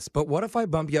do this, but what if I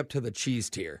bump you up to the cheese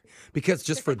tier? Because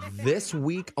just for this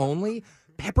week only,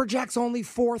 Pepper Jack's only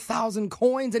 4,000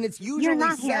 coins, and it's usually You're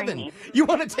not hearing 7. me. You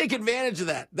want to take advantage of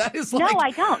that. That is like... No,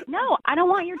 I don't. No, I don't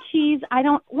want your cheese. I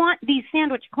don't want these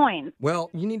sandwich coins.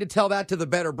 Well, you need to tell that to the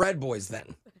Better Bread Boys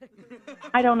then.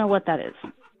 I don't know what that is.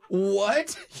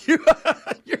 What?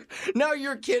 Now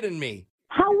you're kidding me.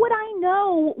 How would I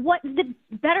know what the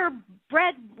Better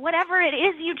Bread, whatever it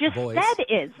is you just Boys. said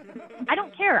is? I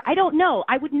don't care. I don't know.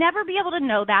 I would never be able to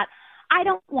know that. I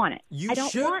don't want it. You I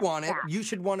don't should want it. that. You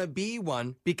should want to be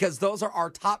one because those are our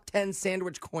top 10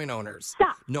 sandwich coin owners.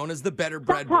 Stop. Known as the Better Stop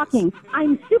Bread talking. Boys.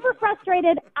 I'm super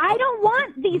frustrated. I don't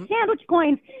want these sandwich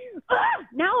coins. Ugh,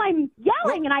 now I'm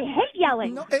yelling, and I hate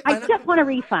yelling. No, I just want a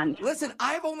refund. Listen,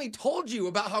 I've only told you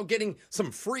about how getting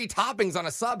some free toppings on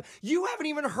a sub. You haven't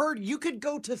even heard you could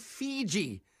go to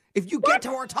Fiji if you get to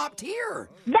our top tier.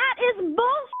 That is bullshit.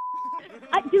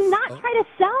 Do not try to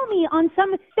sell me on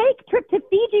some fake trip to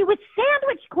Fiji with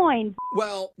sandwich coins.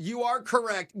 Well, you are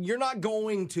correct. You're not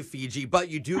going to Fiji, but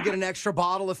you do get an extra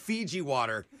bottle of Fiji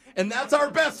water. And that's our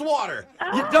best water.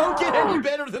 You don't get any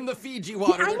better than the Fiji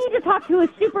water. I need to talk to a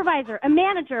supervisor, a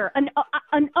manager, an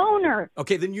owner.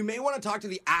 Okay, then you may want to talk to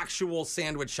the actual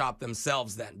sandwich shop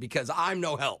themselves then, because I'm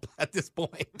no help at this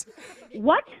point.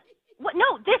 What? What?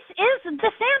 No, this is the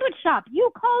sandwich shop.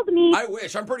 You called me. I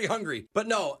wish. I'm pretty hungry. But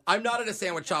no, I'm not at a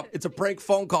sandwich shop. It's a prank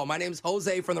phone call. My name's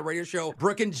Jose from the radio show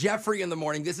Brooke and Jeffrey in the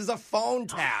Morning. This is a phone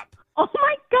tap. Oh,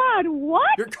 my God.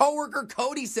 What? Your coworker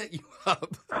Cody set you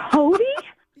up. Cody?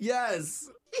 Yes.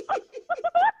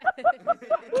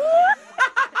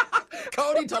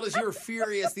 Cody told us you were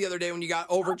furious the other day when you got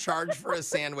overcharged for a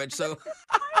sandwich, so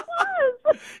I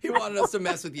was. he wanted us to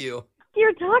mess with you.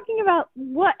 You're talking about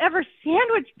whatever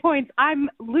sandwich points. I'm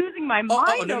losing my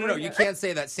mind. No. over You here. can't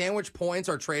say that. Sandwich points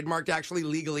are trademarked actually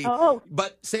legally. Oh.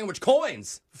 But sandwich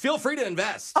coins, feel free to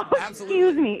invest. Oh,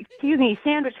 Absolutely. Excuse me.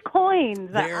 Sandwich coins.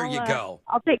 There you go.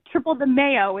 I'll take triple the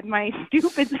mayo with my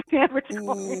stupid sandwich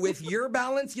coins. Ooh, with your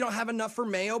balance, you don't have enough for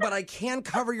mayo, but I can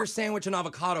cover your sandwich in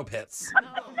avocado pits.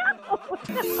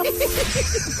 Wake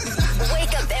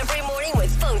up every morning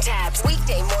with phone taps.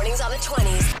 Weekday mornings on the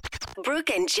 20s. Brooke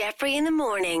and Jeffrey in the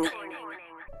Morning.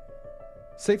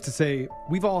 Safe to say,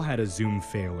 we've all had a Zoom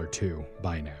fail or two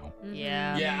by now.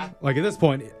 Yeah. Yeah. Like at this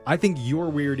point, I think you're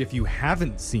weird if you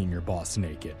haven't seen your boss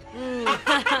naked. And-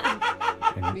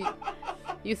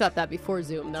 You thought that before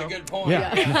Zoom, though. That's a good point.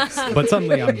 yeah. But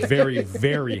suddenly I'm very,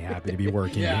 very happy to be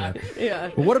working Yeah. here.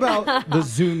 Yeah. But what about the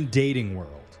Zoom dating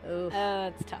world?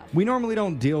 It's tough. We normally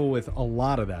don't deal with a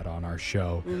lot of that on our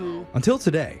show Mm-hmm. until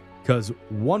today, because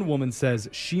one woman says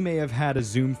she may have had a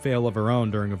Zoom fail of her own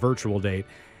during a virtual date.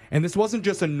 And this wasn't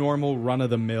just a normal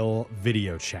run-of-the-mill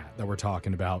video chat that we're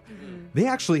talking about. Mm-hmm. They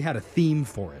actually had a theme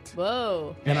for it.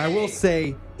 Whoa. And I will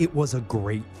say it was a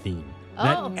great theme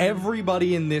Oh. that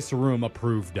everybody in this room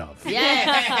approved of.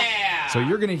 Yeah. So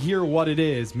you're going to hear what it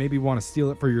is. Maybe you want to steal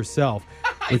it for yourself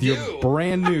with your do.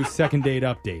 brand new second date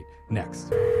update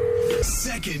next.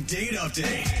 Second date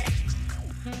update.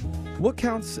 What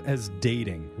counts as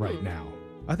dating right now?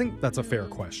 I think that's a fair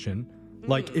question.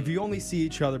 Like, if you only see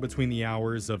each other between the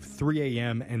hours of 3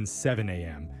 a.m. and 7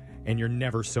 a.m., and you're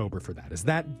never sober for that, is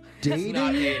that dating?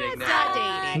 Not dating. No. Not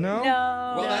dating. No?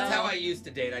 Well, that's how I used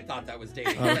to date. I thought that was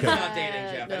dating. That's Okay. not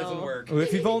dating, Jeff. That doesn't No. work. Well,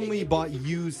 if you've only bought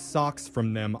used socks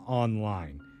from them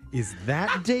online, is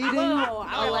that dating? Oh, I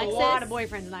have a Alexis? lot of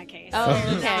boyfriends in that case. Oh,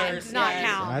 Does okay. does not Yeah.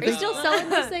 count. I Are you think- still selling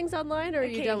these things online, or are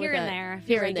you Okay, done with here and that? there.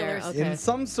 Here and there. Regulars. Okay. In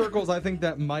some circles, I think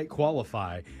that might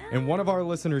qualify. And one of our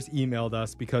listeners emailed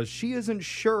us because she isn't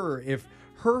sure if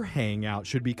her hangout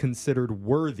should be considered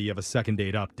worthy of a second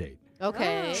date update.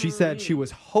 Okay. She said she was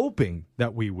hoping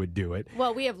that we would do it.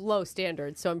 Well, we have low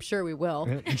standards, so I'm sure we will.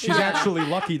 And she's actually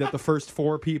lucky that the first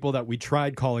 4 people that we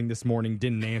tried calling this morning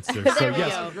didn't answer. So, There we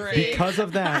yes, go. Great. because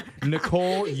of that,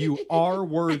 Nicole, you are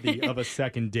worthy of a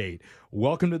second date.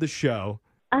 Welcome to the show.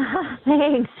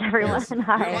 Thanks, everyone. You're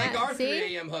Hi. like our See?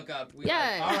 3 a.m. hookup.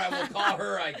 Yeah. All right, we'll call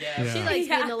her, I guess. Yeah. She likes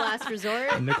being the last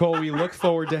resort. Nicole, we look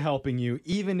forward to helping you,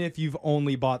 even if you've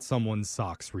only bought someone's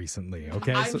socks recently,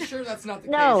 okay? I'm So- sure that's not the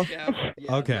No. case, Jeff.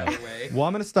 Yeah, okay. no way. Well,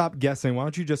 I'm going to stop guessing. Why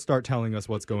don't you just start telling us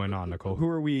what's going on, Nicole? Who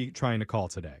are we trying to call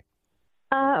today?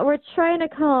 We're trying to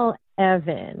call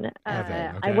Evan.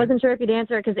 Evan, I okay. wasn't sure if you'd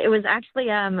answer because it was actually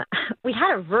we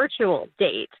had a virtual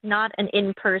date, not an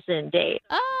in-person date.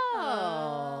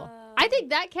 Oh. I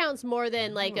think that counts more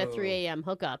than like a 3 a.m.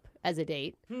 hookup as a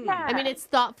date. Yeah. I mean, it's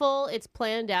thoughtful, it's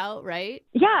planned out, right?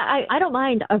 Yeah, I don't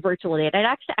mind a virtual date. I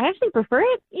actually prefer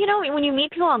it. You know, when you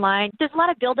meet people online, there's a lot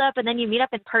of build up, and then you meet up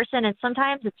in person, and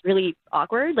sometimes it's really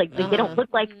awkward. Like they don't look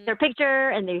like their picture,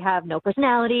 and they have no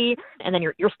personality, and then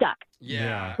you're stuck.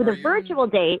 Yeah. With a virtual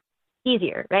date,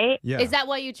 easier, right? Yeah. Is that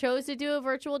why you chose to do a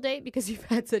virtual date? Because you've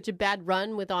had such a bad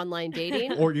run with online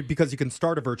dating? Or because you can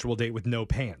start a virtual date with no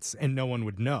pants and no one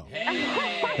would know.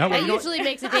 That way That you don't- usually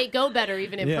makes a date go better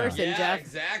even in Yeah. person, Yeah, Jeff.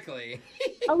 exactly.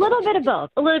 A little bit of both.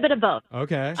 A little bit of both.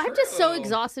 Okay. I'm just so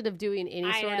exhausted of doing any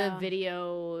I sort know. of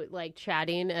video like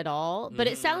chatting at all. But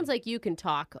Mm-hmm. it sounds like you can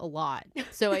talk a lot.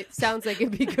 So it sounds like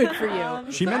it'd be good for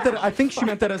you. She meant that. I think she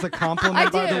meant that as a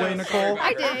compliment, by the do. way, Nicole.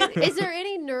 I did. Is there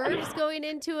any nerves going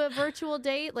into a virtual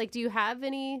date? Like, do you have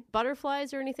any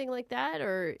butterflies or anything like that?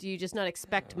 Or do you just not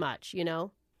expect much, you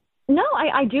know? No,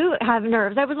 I do have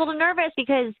nerves. I was a little nervous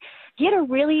because he had a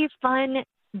really fun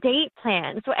date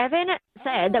plan. So Evan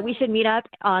said that we should meet up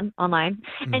online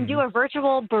and do a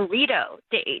virtual burrito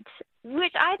date,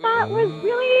 which I thought was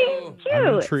really cute.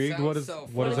 I'm intrigued.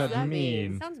 Sounds What does so that fun.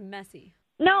 mean? Sounds messy.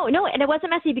 No, and it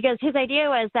wasn't messy because his idea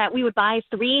was that we would buy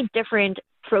 3 different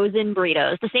frozen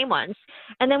burritos, the same ones,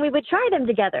 and then we would try them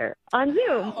together on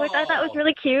Zoom, which I thought was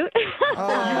really cute.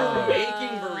 You're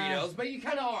making burritos, but you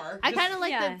kind of are. I kind of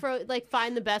like Yeah. the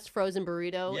find the best frozen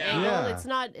burrito Yeah. angle. Yeah.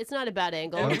 It's not a bad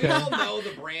angle. And Okay. we all know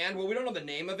the brand. Well, we don't know the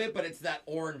name of it, but it's that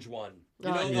orange one. You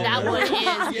know, the that one orange- is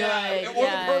yeah, good, or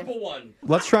yeah. the purple one.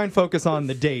 Let's try and focus on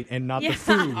the date and not Yeah. the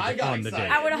food I got on the excited.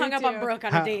 date. I would have hung Me up on too. Brooke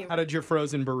on How, a date. how did your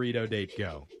frozen burrito date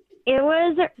go? It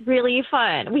was really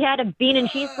fun. We had a bean and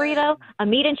cheese burrito, a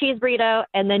meat and cheese burrito,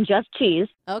 and then just cheese.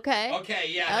 Okay. Okay,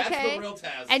 yeah, Okay. that's the real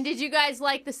test. And did you guys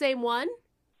like the same one?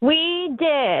 We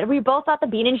did. We both thought the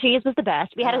bean and cheese was the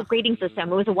best. We had a Ugh. grading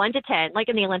system. It was a 1 to 10, like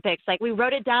in the Olympics. Like we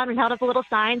wrote it down and held up a little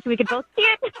sign so we could both see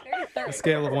it. A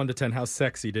scale of 1 to 10, how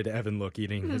sexy did Evan look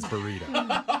eating his burrito?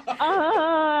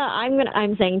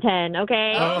 I'm saying 10.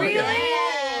 Okay. Oh, Really?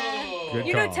 Oh. Good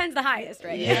You know call. 10's the highest,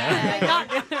 right? Yeah.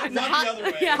 Not the other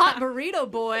way. Hot burrito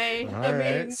boy. All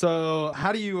right. So,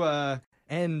 how do you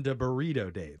end a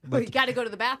burrito date? We got to go to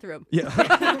the bathroom. Yeah.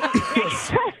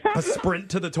 A sprint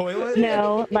to the toilet?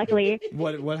 No, luckily.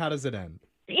 What? How does it end?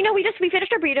 You know, we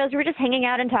finished our burritos. We were just hanging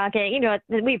out and talking. You know,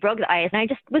 we broke the ice, and I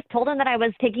just was told him that I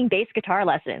was taking bass guitar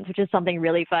lessons, which is something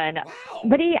really fun. Wow.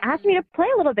 But he asked me to play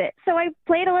a little bit, so I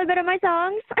played a little bit of my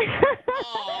songs.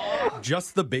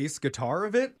 Just the bass guitar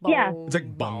of it? Yeah. It's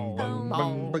like bong, bong,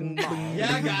 bong, bong, bong.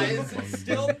 Yeah, guys,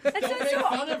 still don't make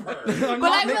fun of her.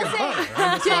 But I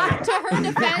will say, to her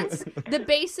defense, the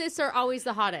bassists are always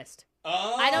the hottest.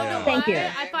 Oh, I don't know Thank why. you.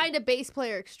 I find a bass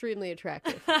player extremely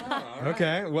attractive.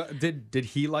 Okay. What did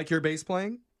he like your bass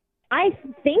playing? I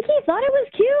think he thought it was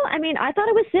cute. I mean, I thought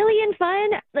it was silly and fun.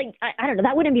 Like, I don't know.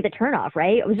 That wouldn't be the turnoff,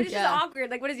 right? It was It's just, just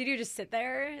awkward. Like, what does he do? Just sit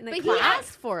there and But like he clap?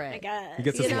 asked for I it. guess. He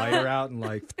gets You his know? lighter out and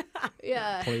like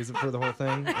Yeah. plays it for the whole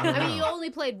thing. I don't I mean, you know.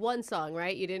 only played one song,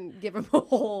 right? You didn't give him a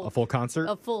A full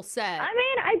concert? full set. I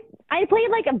mean, I played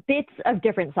like a bits of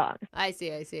different songs. I see.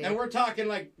 And we're talking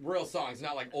like real songs,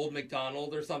 not like Old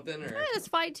MacDonald or something. Or Yeah, that's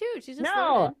fine too. She's just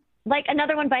No, learning. like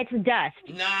Another One Bites the Dust.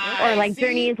 nice. Or like See?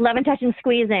 Journey's Love and Touch and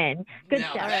Squeeze In. Good Now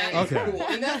stuff. that is Okay. cool,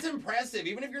 and that's impressive.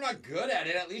 Even if you're not good at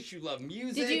it, at least you love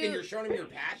music Did you- and you're showing him your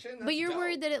passion. But That's you're dope.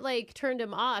 worried that it like turned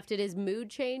him off. Did his mood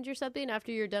change or something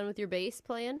after you're done with your bass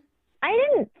playing? I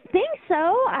didn't think so.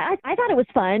 I thought it was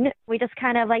fun. We just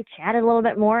kind of like chatted a little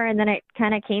bit more, and then it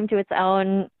kind of came to its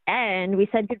own end. We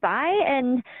said goodbye,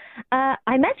 and I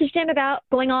messaged him about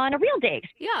going on a real date,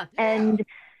 Yeah. and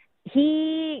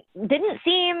he didn't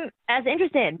seem as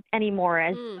interested anymore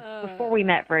as before we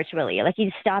met virtually. Like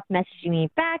he stopped messaging me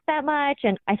back that much,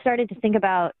 and I started to think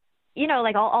about, you know,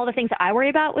 like all the things that I worry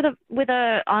about with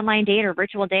a online date or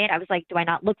virtual date. I was like, do I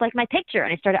not look like my picture?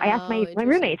 And I asked my interesting.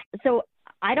 roommates. So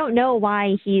I don't know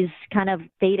why he's kind of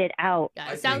faded out. Yeah,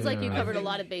 I it sounds think- like you I covered a think-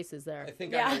 lot of bases there. I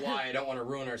think I know why. I don't want to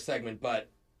ruin our segment, but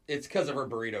it's because of her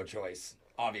burrito choice,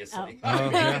 obviously. Oh,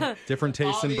 yeah. Different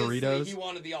tastes in Obviously, burritos. He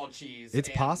wanted the all cheese. It's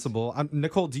and- possible.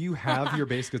 Nicole, do you have your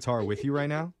bass guitar with you right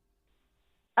now?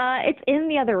 It's in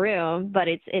the other room, but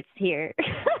it's here.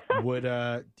 Would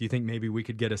do you think maybe we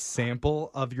could get a sample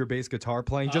of your bass guitar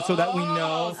playing just so that we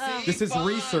know see, this is fun.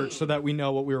 research so that we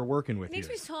know what we were working with It makes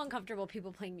here. me so uncomfortable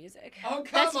people playing music. Oh, come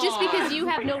That's just on. because you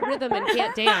have no rhythm and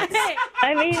can't dance.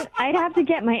 I mean, I'd have to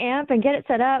get my amp and get it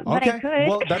set up, but I Okay. could.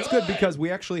 Well, that's good because we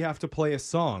actually have to play a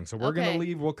song. So we're going Okay. to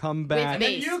leave. We'll come back. And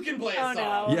then you can play a Oh,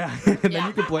 song. no. Yeah. And then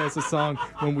you can play us a song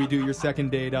when we do your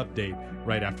second date update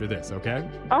right after this, okay?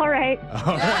 All right.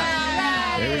 All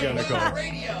right. There we go, Nicole.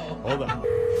 Radio. Hold on.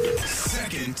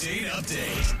 Second date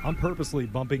update. I'm purposely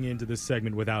bumping into this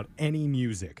segment without any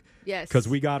music Yes. because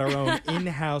we got our own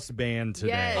in-house band today.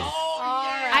 Yes. Oh,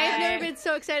 yeah. I have never been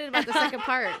so excited about the second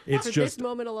part. It's for just this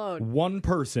moment alone. one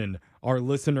person, our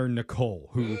listener Nicole,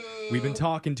 who we've been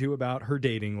talking to about her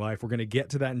dating life. We're going to get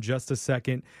to that in just a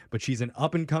second, but she's an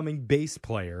up-and-coming bass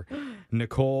player.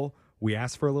 Nicole, We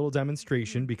asked for a little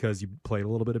demonstration because you played a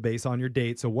little bit of bass on your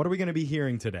date. So what are we going to be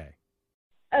hearing today?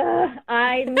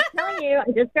 I'm telling you,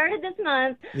 I just started this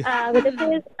month. But this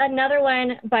is Another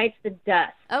One Bites the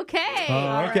Dust. Okay.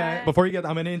 Oh, okay. Before you get,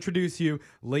 I'm going to introduce you.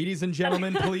 Ladies and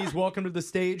gentlemen, please welcome to the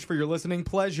stage for your listening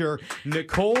pleasure,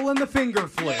 Nicole and the Finger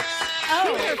Flicks.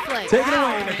 Oh, Finger Flicks. Take it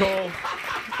away, Nicole.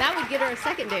 That would get her a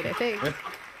second date, I think.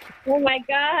 Oh, my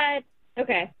God.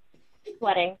 Okay.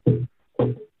 Sweating.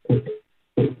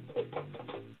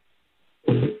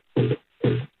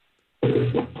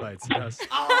 Bites the dust.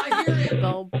 Oh, I hear it.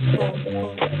 Boom, boom,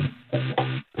 boom.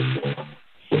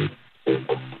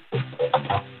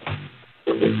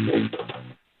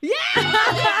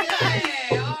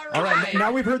 All right,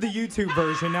 now we've heard the YouTube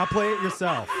version. Now play it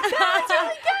yourself. That's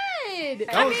really good.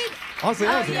 Honestly,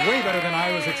 that was way better than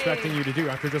I was expecting you to do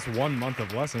after just 1 month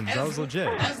of lessons. That was legit.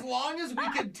 As long as we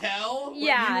could tell what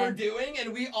Yeah. you were doing,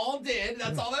 and we all did,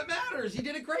 that's all that matters. You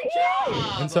did a great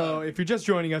job. And so, if you're just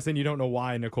joining us and you don't know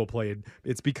why Nicole played,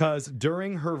 it's because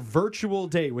during her virtual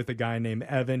date with a guy named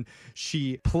Evan,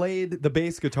 she played the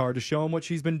bass guitar to show him what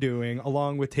she's been doing,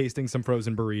 along with tasting some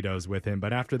frozen burritos with him.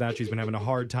 But after that, she's been having a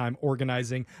hard time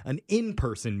organizing an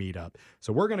in-person meetup.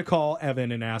 So we're going to call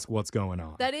Evan and ask what's going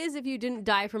on. That is if you didn't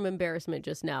die from embarrassment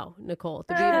just now, Nicole.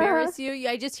 Did we embarrass you?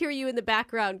 I just hear you in the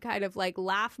background kind of like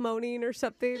laugh moaning or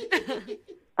something.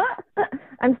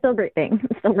 I'm still breathing.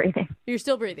 You're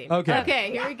still breathing.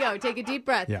 Okay, here we go. Take a deep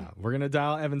breath. Yeah, we're going to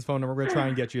dial Evan's phone number. We're going to try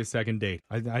and get you a second date.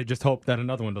 I just hope that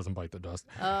another one doesn't bite the dust.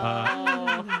 But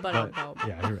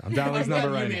Yeah, I'm dialing his number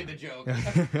right You now. made the joke.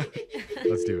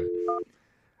 Let's do it.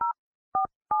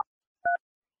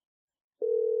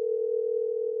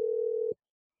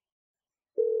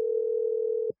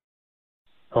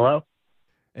 Hello?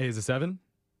 Hey, is this Evan?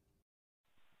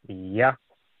 Yeah.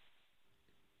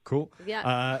 Cool.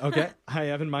 Yeah. Okay. Hi,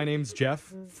 Evan. My name's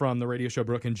Jeff from the radio show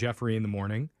Brooke and Jeffrey in the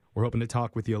Morning. We're hoping to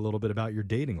talk with you a little bit about your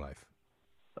dating life.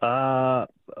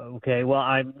 Okay. Well,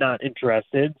 I'm not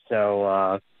interested,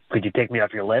 so could you take me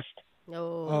off your list?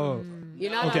 No.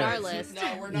 You're not on our list.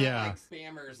 No, we're not like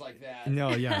spammers like that. No,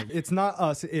 yeah. It's not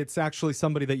us. It's actually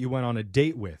somebody that you went on a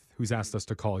date with who's asked us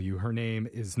to call you. Her name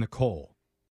is Nicole.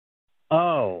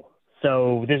 Oh,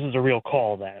 so this is a real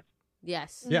call then?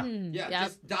 Yes. Yeah. Yeah,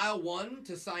 just dial 1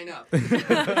 to sign up. No. I'm kidding.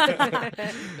 I'm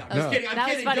That was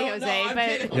kidding. funny, Don't- Jose, I'm but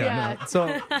kidding. Yeah. No.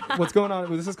 So what's going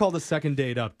on? This is called a second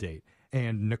date update.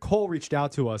 And Nicole reached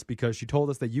out to us because she told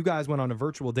us that you guys went on a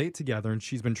virtual date together and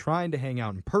she's been trying to hang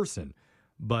out in person,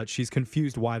 but she's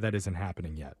confused why that isn't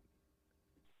happening yet.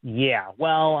 Yeah.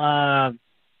 Well,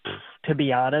 to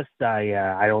be honest,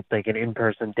 I don't think an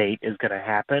in-person date is going to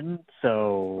happen.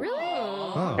 So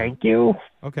Really? thank you.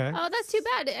 Okay. Oh, that's too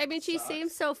bad. I mean, she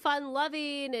seems so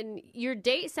fun-loving, and your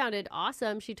date sounded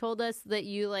awesome. She told us that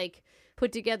you, like,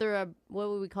 put together a, what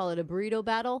would we call it, a burrito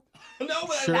battle? No,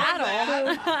 but Sure. I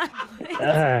love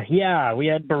that. Yeah, we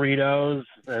had burritos,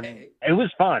 and it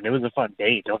was fun. It was a fun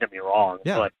date, don't get me wrong.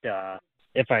 Yeah. But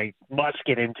if I must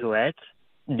get into it,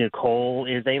 Nicole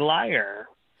is a liar.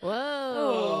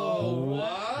 Whoa.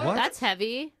 What? That's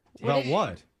heavy. About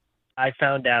what? I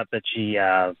found out that she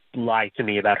lied to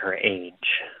me about her age.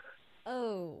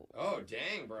 Oh. Oh,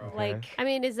 dang, bro. Like, I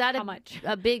mean, is that how much?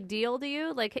 a big deal to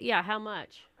you? Like, yeah, how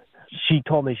much? She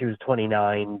told me she was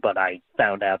 29, but I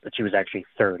found out that she was actually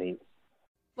 30.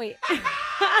 Wait.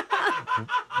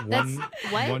 That's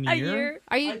what? 1 A year? year?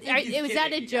 Are you? I think he's Was that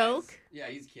kidding, a you joke? guys. Yeah,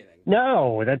 he's kidding.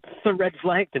 No, that's a red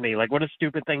flag to me. Like, what a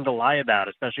stupid thing to lie about,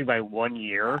 especially by 1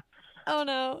 year. Oh,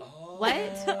 no.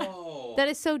 What? Oh. That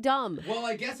is so dumb. Well,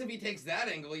 I guess if he takes that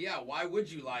angle, yeah, why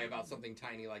would you lie about something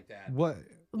tiny like that? What?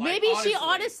 Like, Maybe she honestly.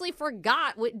 honestly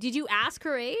forgot. Did you ask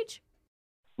her age?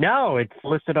 No, it's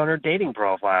listed on her dating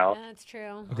profile. That's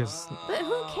true. Okay. But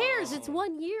who cares? It's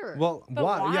 1 year. Well, But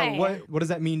why? Yeah. why? What does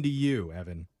that mean to you,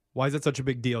 Evan? Why is it such a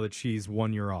big deal that she's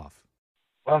 1 year off?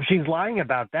 Well, if she's lying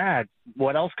about that,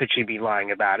 what else could she be lying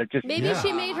about? It just Maybe Yeah.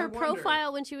 she made I her wonder.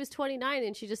 profile when she was 29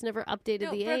 and she just never updated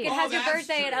No, the Brooke, age. it has your that's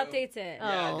birthday, it true. updates it.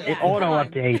 Oh. Yeah, it auto come on.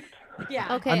 updates.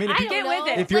 Yeah. Okay, I mean, if you- don't Get with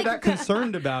know. it. If you're Like, that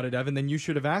concerned about it, Evan, then you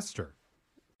should have asked her.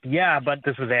 Yeah, but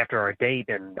this was after our date,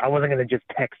 and I wasn't going to just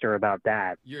text her about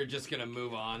that. You're just going to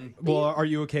move on. Well, are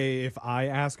you okay if I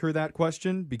ask her that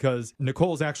question? Because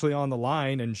Nicole's actually on the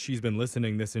line and she's been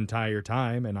listening this entire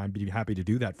time, and I'd be happy to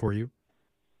do that for you.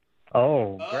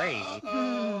 Oh, great.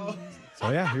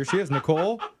 So yeah, here she is.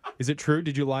 Nicole, is it true?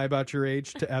 Did you lie about your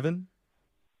age to Evan?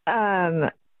 I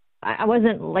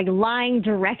wasn't like lying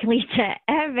directly to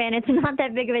Evan. It's not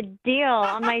that big of a deal.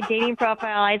 On my dating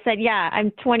profile, I said, yeah,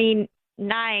 I'm 29.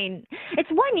 It's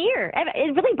 1 year.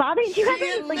 It really bothers you,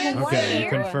 Evan? Like 1 Okay, year?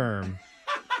 confirm.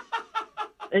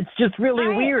 It's just really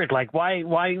weird. Like, why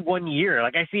 1 year?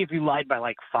 Like, I see if you lied by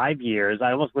like 5 years,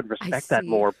 I almost would respect that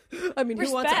more. I mean,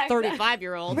 who wants a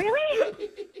 35-year-old? Really?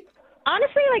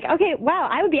 Honestly, like, okay, wow,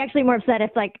 I would be actually more upset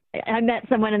if, like, I met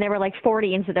someone and they were, like,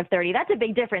 40 instead of 30. That's a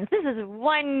big difference. This is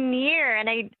 1 year, and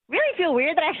I really feel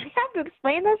weird that I actually have to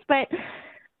explain this, but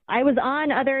I was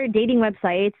on other dating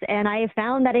websites, and I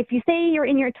found that if you say you're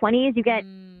in your 20s, you get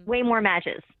way more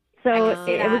matches. So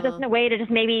it was just a way to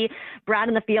just maybe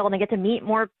broaden the field and get to meet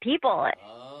more people.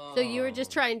 So you were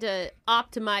just trying to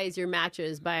optimize your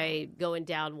matches by going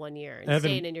down 1 year and Evan-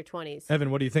 staying in your 20s. Evan,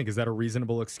 what do you think? Is that a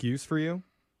reasonable excuse for you?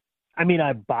 I mean,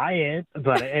 I buy it,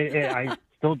 but I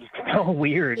still just feel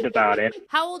weird about it.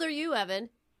 How old are you, Evan?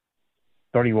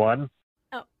 31.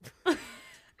 Oh.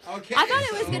 Okay. I thought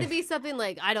it was going to be something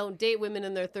like, I don't date women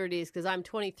in their 30s because I'm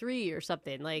 23 or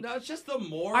something. Like, No, it's just the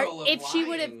moral of if she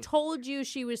would have lying. told you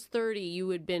she was 30, you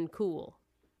would have been cool.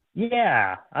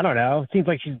 Yeah, I don't know. Seems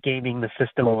like she's gaming the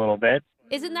system a little bit.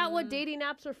 Isn't that what dating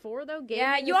apps are for, though?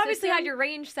 Yeah, Gaming you the obviously system? had your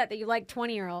range set that you like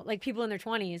 20-year-old, like people in their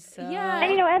 20s. So. Yeah.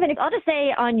 And, Evan, I'll just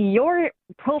say on your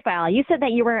profile, you said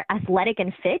that you were athletic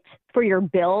and fit for your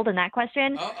build in that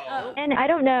question. Uh-oh. And I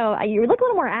don't know, you look a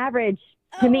little more average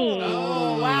to me.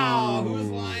 Oh, wow. Who's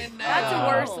lying now? That's a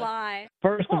worse lie.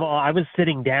 First of all, I was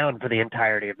sitting down for the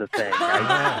entirety of the thing.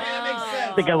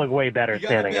 I think I look way better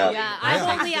standing up. Yeah,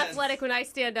 I'm only athletic when I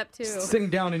stand up, too. Sitting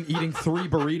down and eating 3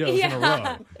 burritos in a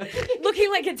row.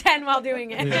 Looking like a 10 while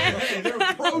doing it. They're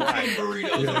protein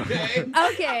burritos,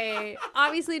 okay? Okay.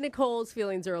 Obviously, Nicole's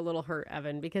feelings are a little hurt,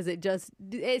 Evan, because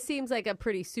it seems like a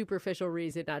pretty superficial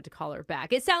reason not to call her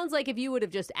back. It sounds like if you would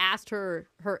have just asked her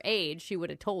age, she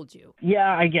would have told you.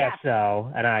 Yeah, I guess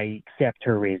so. And I accept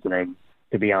her reasoning,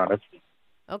 to be honest.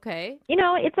 Okay.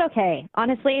 It's okay.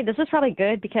 Honestly, this was probably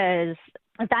good because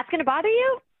if that's going to bother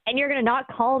you and you're going to not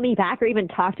call me back or even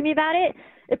talk to me about it,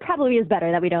 it probably is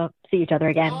better that we don't see each other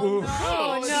again.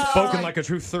 Oh, no. Spoken like a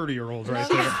true 30-year-old right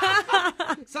there.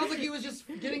 Sounds like he was just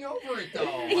getting over it, though.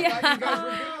 I Yeah. thought you guys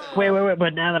were good. Wait.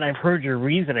 But now that I've heard your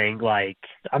reasoning, like,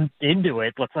 I'm into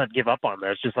it. Let's not give up on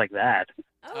this just like that.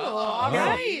 Oh, all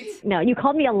right. No, you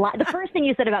called me a liar. The first thing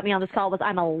you said about me on this call was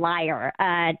I'm a liar.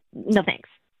 No thanks.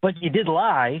 But you did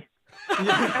lie.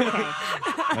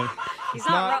 It's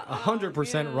not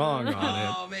 100% wrong on it.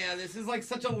 Oh, man, this is like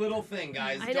such a little thing,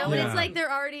 guys. I know, but it's like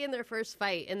they're already in their first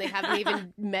fight and they haven't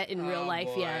even met in real life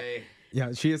yet.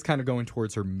 Yeah, she is kind of going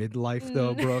towards her midlife,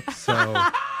 though, Brooke, so...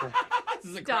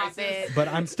 This is a Stop crisis. it. But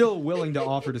I'm still willing to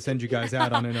offer to send you guys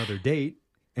out on another date.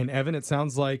 And Evan, it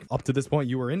sounds like up to this point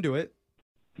you were into it.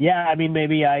 Yeah, I mean,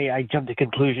 maybe I jumped to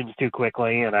conclusions too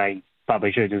quickly, and I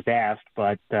probably should have just asked,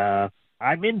 but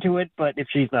I'm into it, but if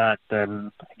she's not,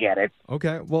 then I get it.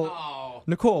 Okay, well, Oh.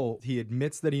 Nicole, he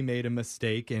admits that he made a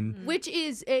mistake, and Which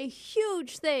is a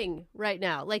huge thing right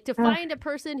now. Like, to find a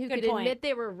person who Good could point. admit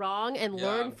they were wrong and Yeah.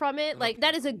 learn from it, like,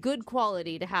 that is a good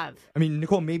quality to have. I mean,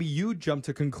 Nicole, maybe you jumped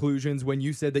to conclusions when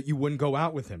you said that you wouldn't go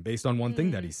out with him based on one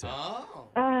thing that he said.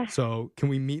 Oh. So can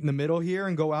we meet in the middle here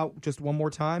and go out just one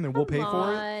more time and we'll pay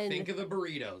for it? on. Think of the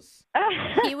burritos.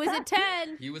 He was a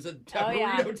 10. He was a Oh,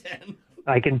 yeah. burrito 10.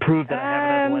 I can prove that I have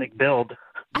an athletic build.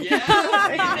 Yeah.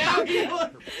 Now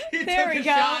he There took we a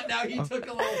go. shot. Now he took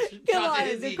a little shot to on,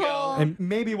 his Nicole. ego. And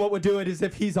maybe what would do it is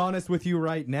if he's honest with you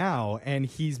right now and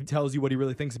he tells you what he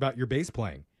really thinks about your bass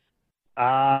playing.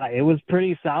 It was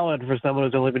pretty solid for someone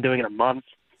who's only been doing it a month.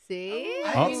 See?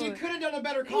 I mean, you could have done a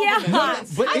better compliment. Yeah.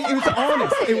 But it was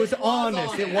honest. It was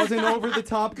honest. It wasn't over the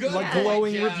top, Good like point,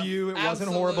 glowing Jeff. review. It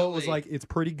wasn't horrible. It was Absolutely. like, it's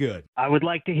pretty good. I would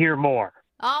like to hear more.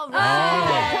 All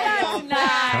right. Oh, That's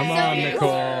nice. Come on,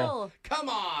 Nicole. Come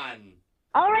on.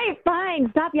 All right, fine.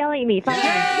 Stop yelling at me. Fine.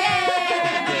 Yeah,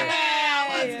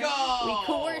 let's go. We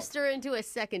coerced her into a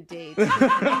second date.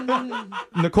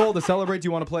 Nicole, to celebrate, do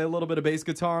you want to play a little bit of bass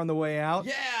guitar on the way out?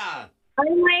 Yeah. I'm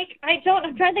trying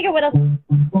to think of what else.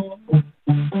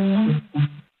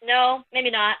 No,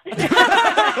 maybe not.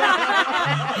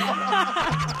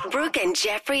 Brooke and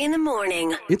Jeffrey in the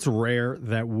morning. It's rare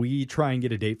that we try and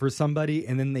get a date for somebody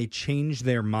and then they change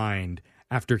their mind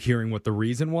after hearing what the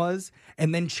reason was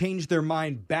and then change their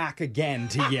mind back again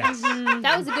to yes.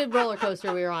 That was a good roller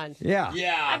coaster we were on. Yeah.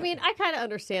 Yeah. I mean, I kind of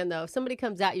understand, though. If somebody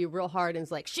comes at you real hard and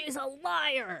is like, she's a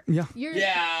liar. Yeah. You're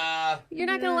Yeah.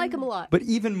 not going to like him a lot. But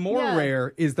even more Yeah.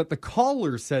 rare is that the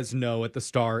caller says no at the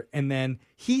start and then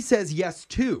he says yes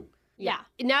too. Yeah.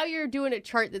 Now you're doing a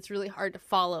chart that's really hard to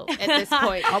follow at this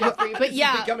point, Jeffrey. But This is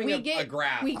yeah, becoming we a get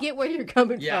graph. we get where you're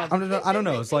coming Yeah. from. I don't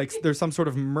know. It's like there's some sort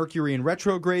of Mercury in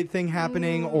retrograde thing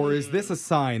happening, or is this a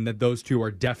sign that those two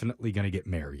are definitely going to get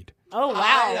married? Oh,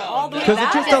 wow. All the way Because it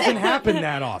back? just doesn't happen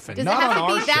that often. Does Not it have on to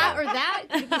our be that show. or that?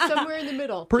 Could it be somewhere in the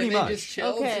middle. Pretty Can they much. just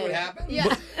chill and see what happens?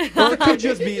 Yeah. Or it could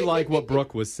just be like what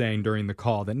Brooke was saying during the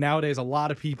call, that nowadays a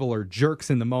lot of people are jerks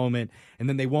in the moment and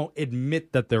then they won't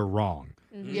admit that they're wrong.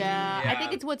 Yeah, I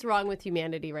think it's what's wrong with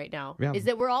humanity right now. Yeah. Is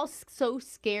that we're all so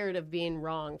scared of being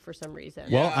wrong for some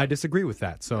reason. Well, I disagree with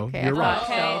that, so Okay, you're I right. thought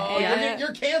so. Yeah.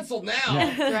 You're canceled now.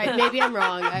 That's right. Maybe I'm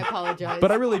wrong. I apologize.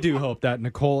 But I really do hope that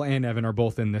Nicole and Evan are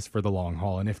both in this for the long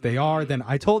haul. And if they are, then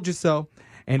I told you so.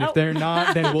 And if they're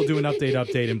not, then we'll do an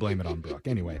update and blame it on Brooke.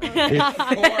 Anyway, Of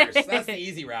course. That's the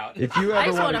easy route. if you I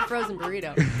ever just want want a frozen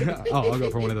burrito. I'll go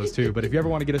for one of those too. But if you ever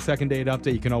want to get a second date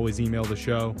update, you can always email the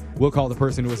show. We'll call the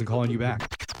person who isn't calling you back.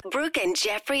 Brooke and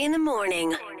Jeffrey in the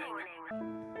morning.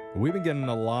 We've been getting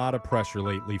a lot of pressure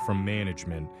lately from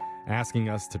management asking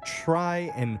us to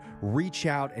try and reach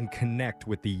out and connect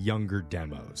with the younger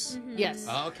demos. Yes.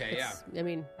 Okay, yeah. I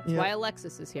mean, that's Yeah. why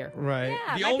Alexis is here. Right.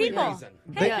 Yeah, The my only people. reason.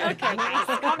 Hey, okay,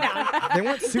 guys, calm down. They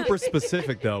weren't super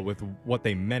specific, though, with what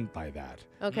they meant by that.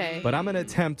 Okay. But I'm going to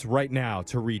attempt right now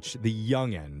to reach the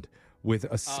young end with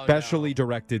a specially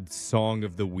directed Song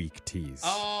of the Week tease.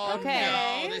 Oh, Okay.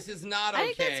 no. This is not I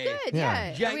okay. think that's good.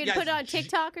 Yeah. Yeah. Are we going to put it on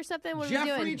TikTok or something? What are we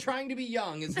Jeffrey doing? trying to be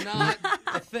young is not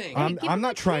a thing. give I'm him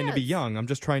not a trying to be chance. young. I'm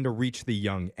just trying to reach the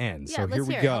young end. Yeah, So here let's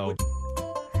we hear go.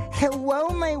 Hello,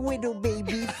 my little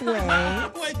baby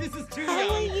friend. Wait, this is too How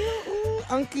are young. you?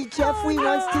 Uncle Jeffrey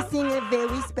wants to sing a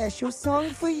very special song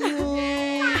for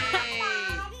you.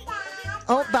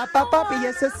 Oh, bop, bop, bop.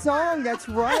 Yes, a song. That's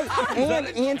right. And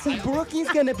Auntie Brookie's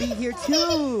going to be here, too.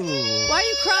 Why are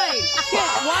you crying? Kid,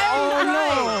 why are you crying?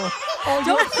 No. Oh, you're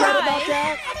Don't upset cry. about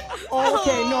that? Oh,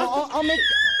 okay, no, I'll make...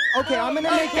 Okay, I'm going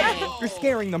to make Okay. You're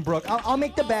scaring them, Brooke. I'll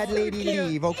make the bad lady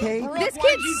leave, okay? This Why'd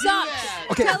kid you do sucks. that?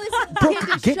 Okay, Tell this Brooke, kid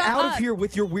to get shut out up. of here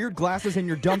with your weird glasses and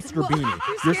your dumpster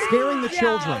beanie. You're scaring the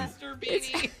children. Mr.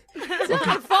 Beanie. It's not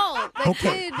my fault. The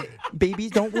Okay. kid.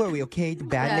 Babies, don't worry, okay? The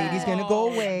bad lady's going to go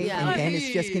away, Yeah. and then it's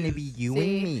just going to be you See?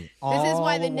 and me. This is all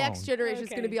why the alone. next generation is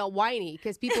going to be all whiny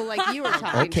because people like you are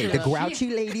talking Okay, to the them. grouchy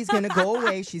lady's gonna go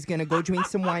away. She's gonna go drink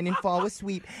some wine and fall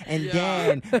asleep. And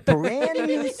then, brand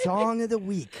new song of the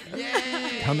week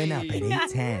coming up at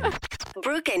 8:10.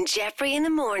 Brooke and Jeffrey in the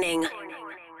morning.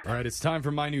 All right, it's time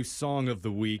for my new Song of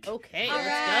the Week. Okay, All let's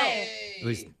right. At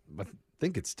least I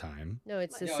think it's time. go. No,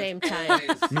 it's the No, same it's time.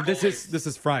 always- I mean, this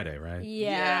is Friday, right?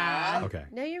 Yeah. Okay.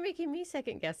 Now you're making me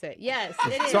second guess it. Yes,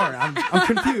 it is. Sorry, I'm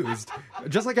confused.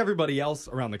 Just like everybody else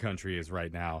around the country is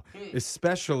right now,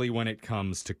 especially when it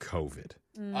comes to COVID.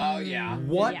 Oh, yeah.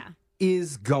 What Yeah.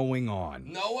 is going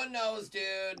on? No one knows, dude.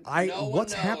 No one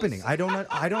What's knows. happening? I don't What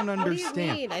do you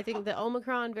understand. mean? I think the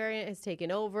Omicron variant has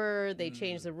taken over. They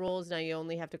changed the rules. Now you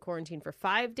only have to quarantine for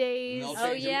 5 days. They'll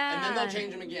Oh, change 'em, and then yeah. they'll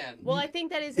change them again. Well, I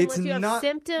think that is It's unless you have not-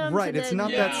 symptoms. right, and it's then not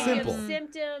you that have simple.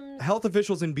 Symptoms. Health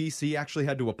officials in BC actually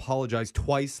had to apologize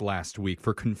twice last week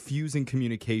for confusing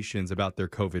communications about their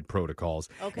COVID protocols.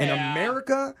 Okay. In Yeah.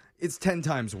 America, it's 10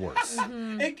 times worse.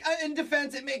 In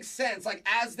defense, it makes sense. Like,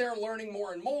 as they're learning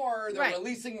more and more, they're Right.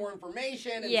 releasing more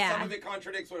information, and Yeah. some of it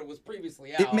contradicts what it was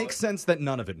previously out. It makes sense that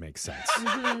none of it makes sense.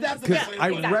 That's the Because best way to I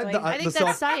put it. read the, I think the that's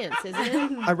self science, isn't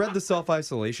it? I read the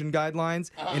self-isolation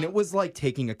guidelines, and it was like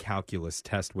taking a calculus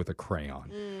test with a crayon.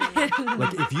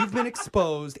 Like, if you've been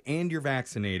exposed and you're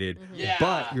vaccinated, Yeah.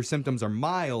 but your symptoms are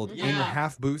mild and you're Yeah.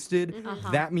 half boosted,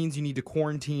 that means you need to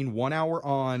quarantine 1 hour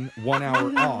on, 1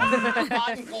 hour off, Hot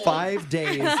and cold. 5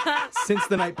 days since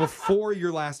the night before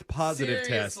your last positive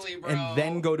Seriously, test, bro. and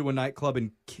then go to a nightclub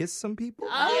and kiss some people?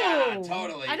 Yeah,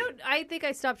 totally. I think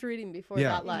I stopped reading before Yeah.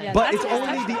 that line. Yeah, But that's it's just-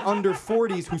 only the under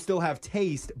 40s who still have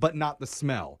taste, but not the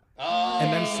smell. Oh,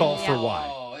 And then solve for why.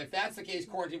 Oh, if that's the case,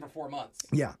 quarantine for 4 months.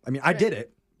 Yeah, I mean, I did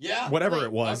it. Yeah. Whatever Wait,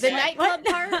 it was. The nightclub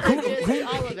part or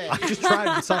just all of it? I just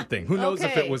tried something. Who knows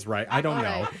if Okay. it was right? I don't All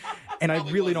know. right. And I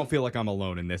Probably really wasn't. don't feel like I'm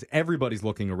alone in this. Everybody's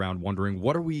looking around wondering,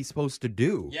 what are we supposed to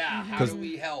do? Yeah, how 'Cause do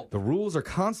we help? The rules are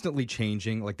constantly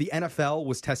changing. Like the NFL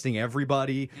was testing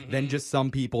everybody, then just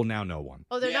some people, now no one.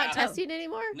 Oh, they're not Yeah. testing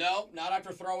anymore? No, not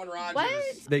after throwing Rodgers.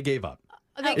 What? They gave up.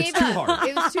 Oh, they It's gave too up. hard.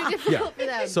 It was too difficult Yeah. for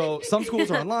them. So some schools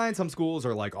are online, some schools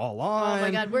are like all Oh on. my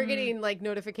God, we're getting like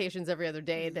notifications every other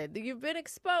day that you've been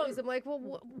exposed. I'm like,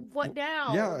 well, what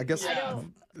now? Yeah, I guess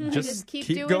just keep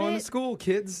keep doing going it? to school,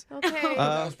 kids. Okay.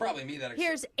 that was probably me that.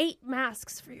 Here's 8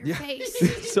 masks for your Yeah.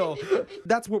 face. So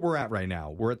that's what we're at right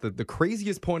now. We're at the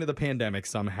craziest point of the pandemic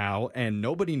somehow, and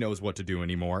nobody knows what to do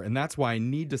anymore. And that's why I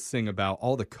need to sing about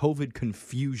all the COVID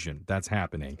confusion that's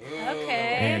happening.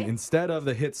 Okay. And instead of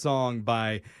the hit song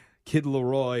by Kid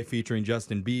Laroi featuring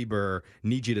Justin Bieber,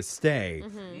 Need You to Stay.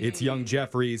 It's Young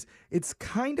Jeffries. It's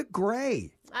kind of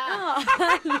gray.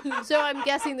 So I'm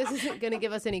guessing this isn't going to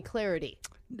give us any clarity.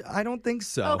 I don't think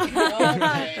so. Okay.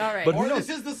 All right. But Or who knows?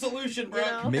 this is the solution,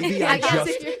 bro. Maybe I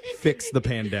just fixed the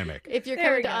pandemic. If you're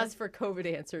coming to us for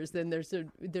COVID answers, then there's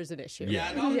an issue.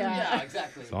 Yeah,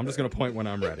 exactly. So I'm just going to point when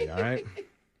I'm ready, all right?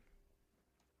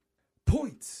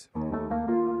 Points.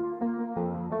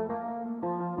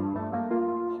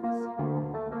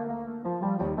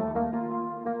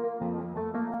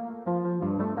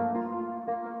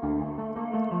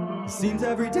 Seems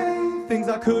every day, things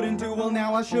I couldn't do, well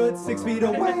now I should, 6 feet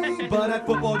away. But at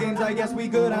football games, I guess we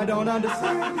good, I don't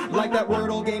understand. Like that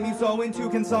Wordle game you so into,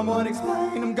 can someone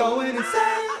explain? I'm going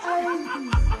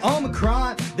insane.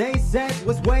 Omicron, they said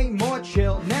was way more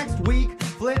chill. Next week,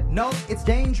 flip, nope, it's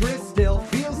dangerous still.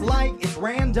 Feels like it's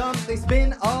random, they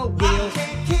spin a wheel.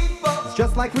 It's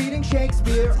just like reading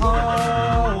Shakespeare.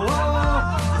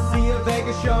 Oh, see a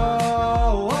Vegas show.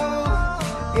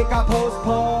 Oh, it got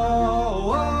postponed.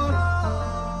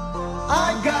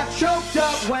 I got choked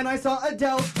up when I saw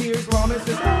Adele's tears.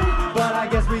 Promises made, but I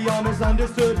guess we all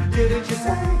misunderstood. Didn't you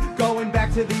say going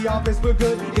back to the office for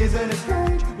good isn't it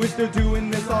strange? We're still doing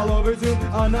this all over Zoom.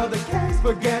 Another case,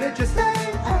 forget it, just stay.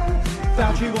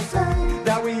 Fauci will say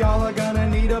that we all are gonna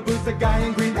need a boost. A guy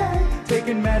in Green Bay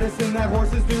taking medicine that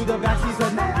horses do. The vaccines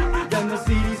are made. Then the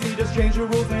CDC just changed the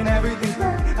rules and everything's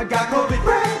great. I got COVID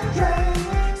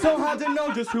brain. So hard to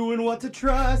know just who and what to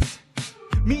trust.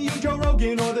 Me, you, Joe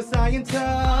Rogan, or the scientist.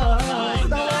 I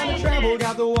wanna travel,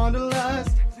 got the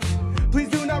wanderlust. Please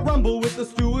do not rumble with the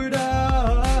stewardess.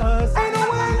 Ain't no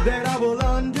way that I will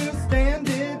understand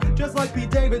it. Just like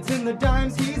Pete Davidson, the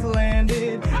dimes he's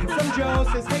landed. And some Joe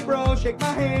says, hey bro, shake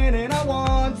my hand, and I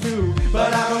want to,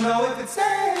 but I don't know if it's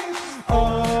safe.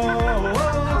 Oh,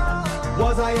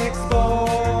 was I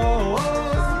exposed?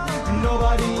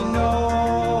 Nobody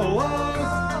knows.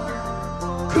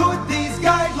 Could these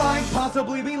guidelines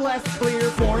possibly be less clear?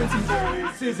 Quarantine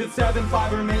days, is it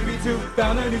 7-5 or maybe 2?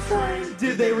 Found a new strain.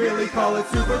 Did they really call it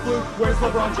super flu? Where's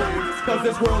LeBron James? Cause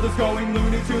this world is going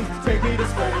Looney Tunes. Take me to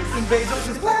space. And Bezos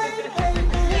is playing.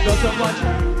 The supply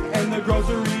chain and the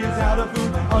grocery is out of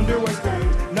food. Underwear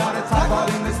stained. Not a top out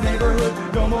in this neighborhood.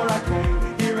 No more I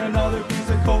can't hear another piece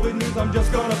of COVID news. I'm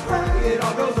just gonna pray it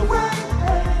all goes away.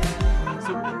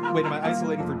 So, wait, am I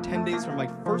isolating for 10 days from my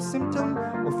first symptom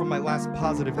or from my last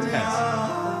positive test?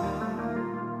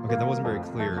 Okay, that wasn't very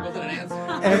clear. Wasn't an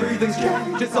answer. Everything's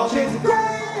changed, it's all shades of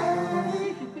gray.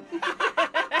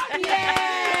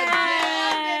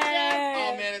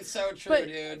 Oh man, it's so true, But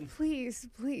dude. please,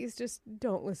 just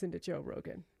don't listen to Joe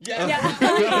Rogan. Yeah.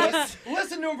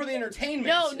 Listen to him for the entertainment.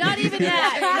 No, not even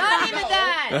that. Not even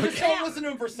that. Just don't listen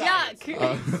to him for science.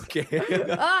 Okay.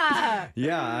 Ah.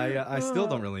 Yeah, I still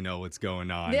don't really know what's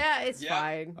going on. Yeah, it's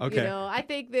fine. Okay. You know, I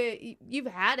think that you've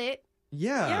had it.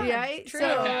 Yeah. Right? True.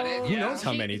 So I've had it, Who yeah. knows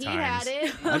how many he times? had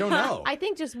it. I don't know. I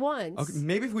think just once. Okay,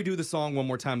 maybe if we do the song one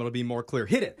more time, it'll be more clear.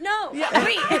 Hit it. No, wait.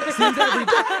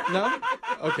 No?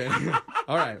 Okay.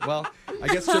 All right. Well, I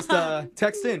guess just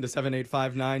text in to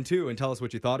 78592 and tell us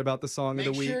what you thought about the song Make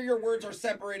of the week. sure your words are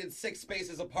separated 6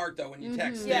 spaces apart, though, when you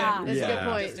text Yeah, in. that's a good Yeah.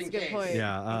 point. Just That's in a good case. point.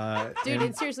 Yeah. Dude,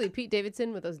 and seriously, Pete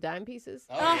Davidson with those dime pieces.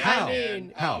 Oh, yeah, How?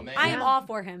 man. How? Oh, man. I am all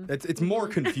for him. It's more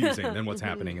confusing than what's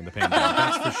happening in the pandemic,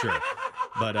 that's for sure.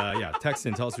 But yeah, text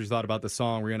in, tell us what you thought about the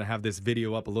song. We're going to have this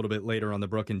video up a little bit later on the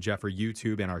Brooke and Jeffrey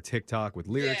YouTube and our TikTok with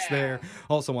lyrics there.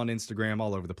 Also on Instagram,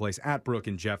 all over the place, at Brooke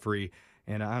and Jeffrey.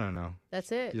 And I don't know.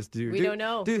 That's it. Just we don't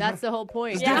know. do- That's the whole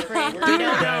point. Yeah. Jeffrey. We're We doing don't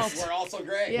our know. best. We're also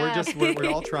great. Yeah.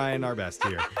 We're all trying our best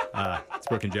here. It's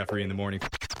Brooke and Jeffrey in the morning.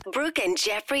 Brooke and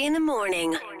Jeffrey in the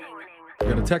morning. We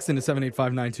got a text into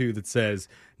 78592 that says,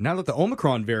 now that the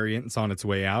Omicron variant is on its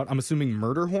way out, I'm assuming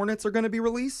murder hornets are going to be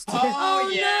released?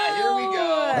 Oh, yeah. Here we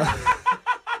go.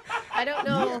 I don't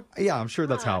know. Yeah, I'm sure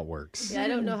that's how it works. Yeah, I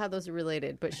don't know how those are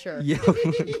related, but sure. Yeah,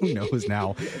 who knows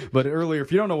now? But earlier,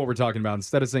 if you don't know what we're talking about,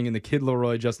 instead of singing the Kid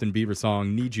Laroi Justin Bieber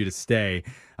song, Need You to Stay,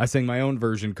 I sang my own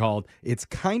version called It's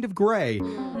Kind of Gray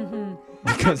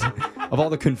because of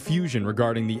all the confusion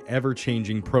regarding the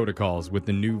ever-changing protocols with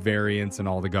the new variants and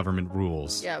all the government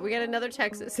rules. Yeah, we got another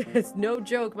text that says, no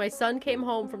joke, my son came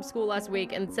home from school last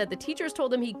week and said the teachers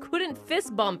told him he couldn't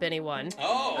fist bump anyone.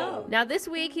 Oh. Now this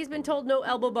week, he's been told no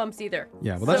elbow bumps either.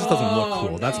 Yeah, well, that just doesn't look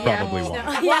cool. That's probably why.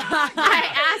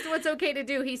 I asked what's okay to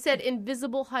do. He said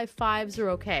invisible high fives are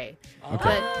okay.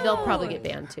 But they'll probably get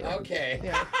banned too. Okay.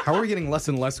 Yeah. How are we getting less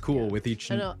and less cool with each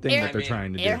I thing know. that they're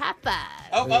trying to do? Air high five.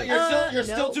 Oh, well, you're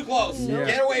still too close. Yeah.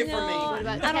 Get away from me. What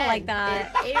about I don't 10? like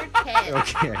that. 8 or 10?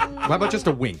 Okay. How about just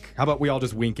a wink? How about we all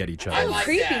just wink at each other? I like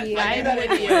creepy. that. I do that I'm with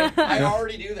with you. you. I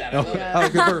already do that. I love that. Oh,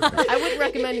 good. Perfect. I would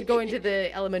recommend going to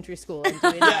the elementary school and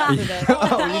doing that for the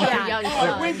young I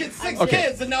son. winked at 6 Okay.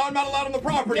 kids, and now I'm not allowed on the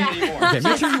property anymore. Okay,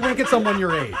 make sure you wink at someone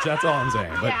your age. That's all I'm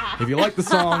saying. But if you like the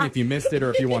song, if you missed it,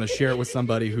 or if you want to share it with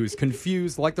somebody who's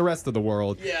confused like the rest of the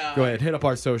world, go ahead, hit up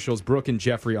our socials, Brooke and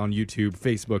Jeffrey on YouTube,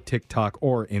 Facebook, TikTok,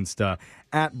 or Insta,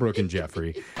 at Brooke and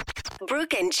Jeffrey.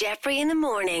 Brooke and Jeffrey in the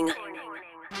morning.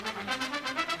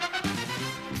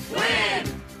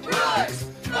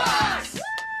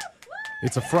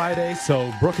 It's a Friday,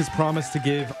 so Brooke has promised to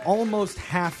give almost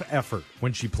half effort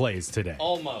when she plays today.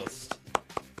 Almost.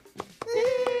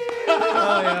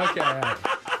 Oh, yeah, okay. All right.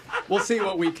 We'll see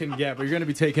what we can get, but you're going to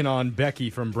be taking on Becky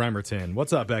from Bremerton.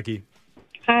 What's up, Becky?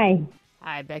 Hi.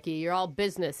 Hi, Becky. You're all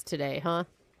business today, huh?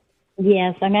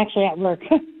 Yes, I'm actually at work.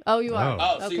 Oh, you are?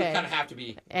 Oh, so you okay. kind of have to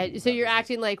be. So you're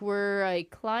acting like we're a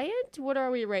client? What are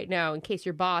we right now in case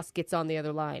your boss gets on the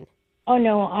other line? Oh,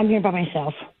 no, I'm here by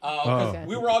myself. Okay.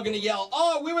 We were all going to yell,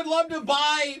 we would love to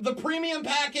buy the premium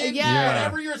package. Yeah.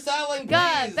 Whatever you're selling,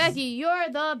 God, please. Becky, you're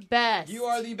the best. You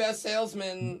are the best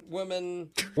salesman, woman.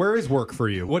 Where is work for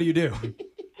you? What do you do?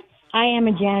 I am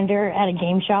a janitor at a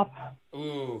game shop.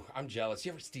 Ooh, I'm jealous.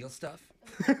 You ever steal stuff?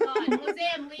 Jose,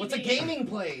 I'm leaving. What's a gaming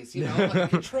place? You know, like a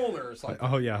controller or something.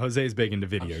 Oh, yeah, Jose's big into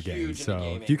video huge games. into So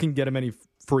gaming. if you can get him any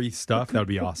free stuff, that would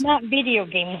be awesome. Not video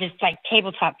games, it's like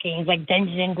tabletop games, like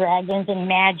Dungeons and Dragons and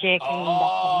Magic.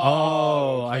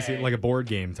 Oh, I see. Like a board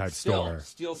game type store.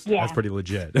 Steal stuff. Yeah. That's pretty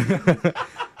legit.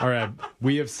 All right.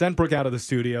 We have sent Brooke out of the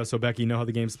studio. So, Becky, you know how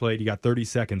the game's played. You got 30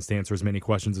 seconds to answer as many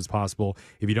questions as possible.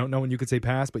 If you don't know when you could say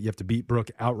pass, but you have to beat Brooke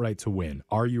outright to win.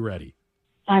 Are you ready?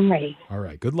 I'm ready. All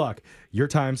right. Good luck. Your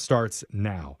time starts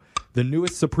now. The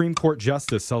newest Supreme Court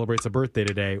justice celebrates a birthday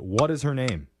today. What is her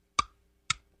name?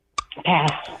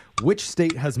 Pass. Which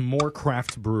state has more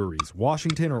craft breweries,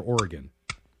 Washington or Oregon?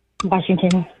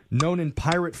 Washington. Known in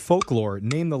pirate folklore,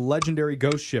 name the legendary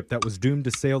ghost ship that was doomed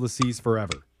to sail the seas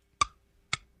forever.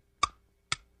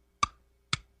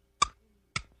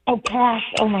 Oh, pass.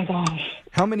 Oh, my gosh.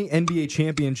 How many NBA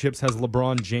championships has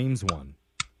LeBron James won?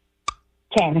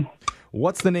 10.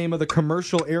 What's the name of the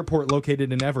commercial airport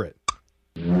located in Everett?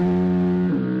 Oh,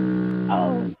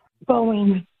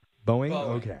 Boeing. Boeing?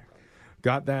 Okay.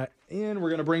 Got that in. We're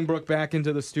going to bring Brooke back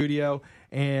into the studio.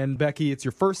 And Becky, it's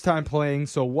your first time playing,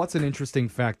 so what's an interesting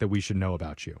fact that we should know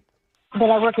about you? But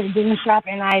I work at a game shop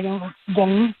and I don't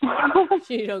game.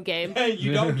 You don't game.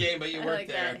 You don't game, but you work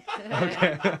there.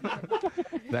 Okay.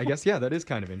 I guess, yeah, that is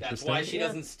kind of That's interesting. why she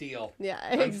doesn't steal. Yeah,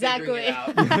 I'm exactly. figuring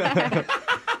it out.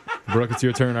 Brooke, it's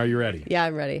your turn. Are you ready? Yeah,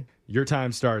 I'm ready. Your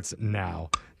time starts now.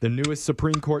 The newest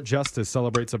Supreme Court justice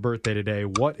celebrates a birthday today.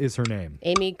 What is her name?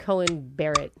 Amy Cohen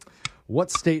Barrett,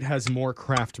 What state has more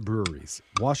craft breweries,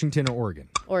 Washington or Oregon?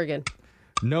 Oregon.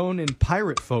 Known in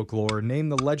pirate folklore, name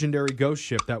the legendary ghost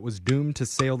ship that was doomed to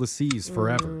sail the seas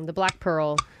forever. The Black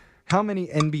Pearl, How many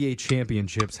NBA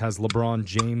championships has LeBron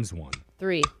James won?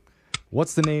 3.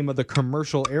 What's the name of the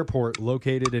commercial airport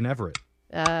located in Everett?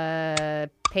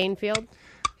 Painfield,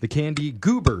 The candy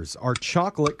Goobers are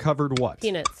chocolate-covered what?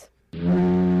 Peanuts.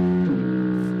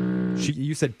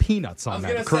 You said peanuts on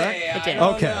that, correct? Say, I did.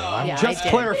 Okay, know. I'm Yeah, just I did.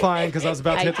 clarifying because I was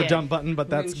about to I hit the did. dump button, but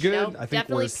that's good. Nope, I think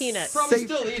definitely we're peanuts. Probably safe.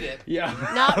 still eat it. Yeah.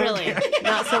 Not really.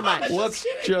 Not so much. Let's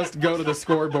just go to the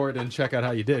scoreboard and check out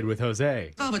how you did with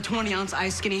Jose. Of a 20-ounce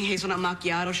iced skinny hazelnut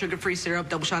macchiato, sugar-free syrup,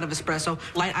 double shot of espresso,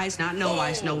 light ice, not no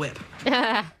ice, no whip.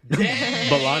 Dang.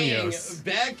 Bolaños.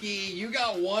 Becky, you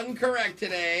got 1 correct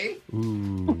today.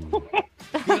 Ooh.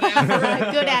 Good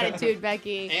effort. Good attitude,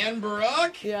 Becky. And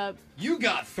Brooke, Yep. you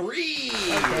got 3.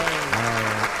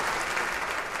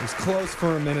 It was close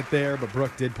for a minute there, but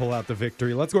Brooke did pull out the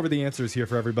victory. Let's go over the answers here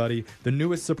for everybody. The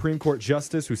newest Supreme Court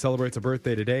justice who celebrates a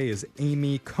birthday today is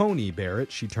Amy Coney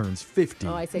Barrett. She turns 50.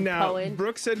 Oh, I said Now, Cohen.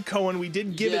 Brooke said Cohen. We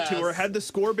did give it to her. Yes. Had the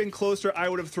score been closer, I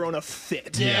would have thrown a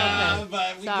fit. Yeah,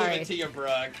 but we Sorry. give it to you,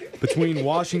 Brooke. Between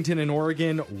Washington and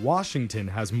Oregon, Washington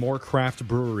has more craft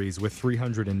breweries with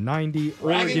 390.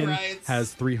 Bragging Oregon rights.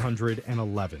 has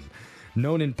 311.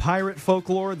 Known in pirate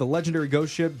folklore, the legendary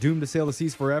ghost ship doomed to sail the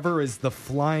seas forever is the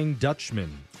Flying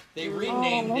Dutchman. They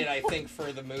renamed it, I think,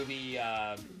 for the movie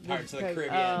Pirates of the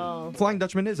Caribbean. Oh. Flying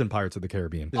Dutchman is in Pirates of the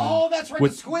Caribbean. Oh, that's right,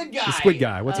 With the squid guy. The squid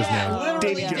guy. What's his Yeah, name? literally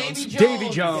Davy Davy Jones. Jones. Davy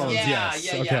Jones, Yeah, yes.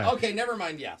 yeah, Okay. yeah. Okay, never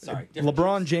mind. Yeah, sorry. Different.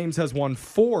 LeBron James has won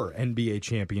 4 NBA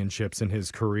championships in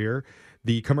his career.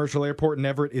 The commercial airport in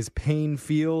Everett is Payne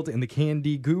Field, and the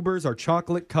candy Goobers are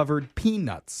chocolate-covered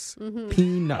peanuts. Mm-hmm.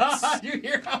 Peanuts. Do you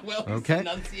hear how well he's Okay.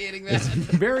 enunciating It's that?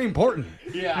 very important.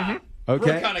 Yeah.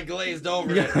 Okay. kind of glazed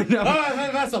over. Yeah, I know.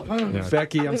 That's a pun. Yeah.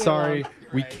 Becky, I'm sorry.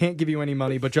 We can't give you any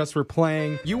money, but just for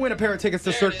playing, you win a pair of tickets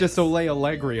to Cirque du Soleil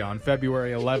Allegria on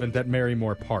February 11th at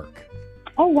Marymore Park.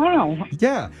 Oh, wow.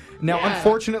 Yeah. Now,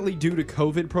 unfortunately, due to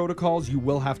COVID protocols, you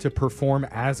will have to perform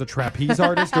as a trapeze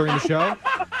artist during the show.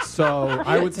 So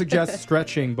I would suggest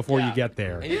stretching before you get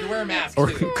there. And you can wear a mask, Or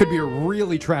too. it could be a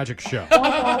really tragic show.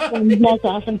 That's awesome. That's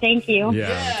awesome. Thank you.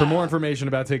 Yeah. For more information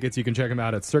about tickets, you can check them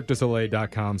out at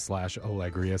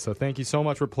cirquedusoleil.com/Allegria. So thank you so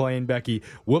much for playing, Becky.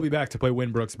 We'll be back to play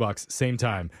Winbrooks Bucks same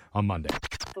time on Monday.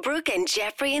 Brooke and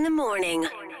Jeffrey in the morning.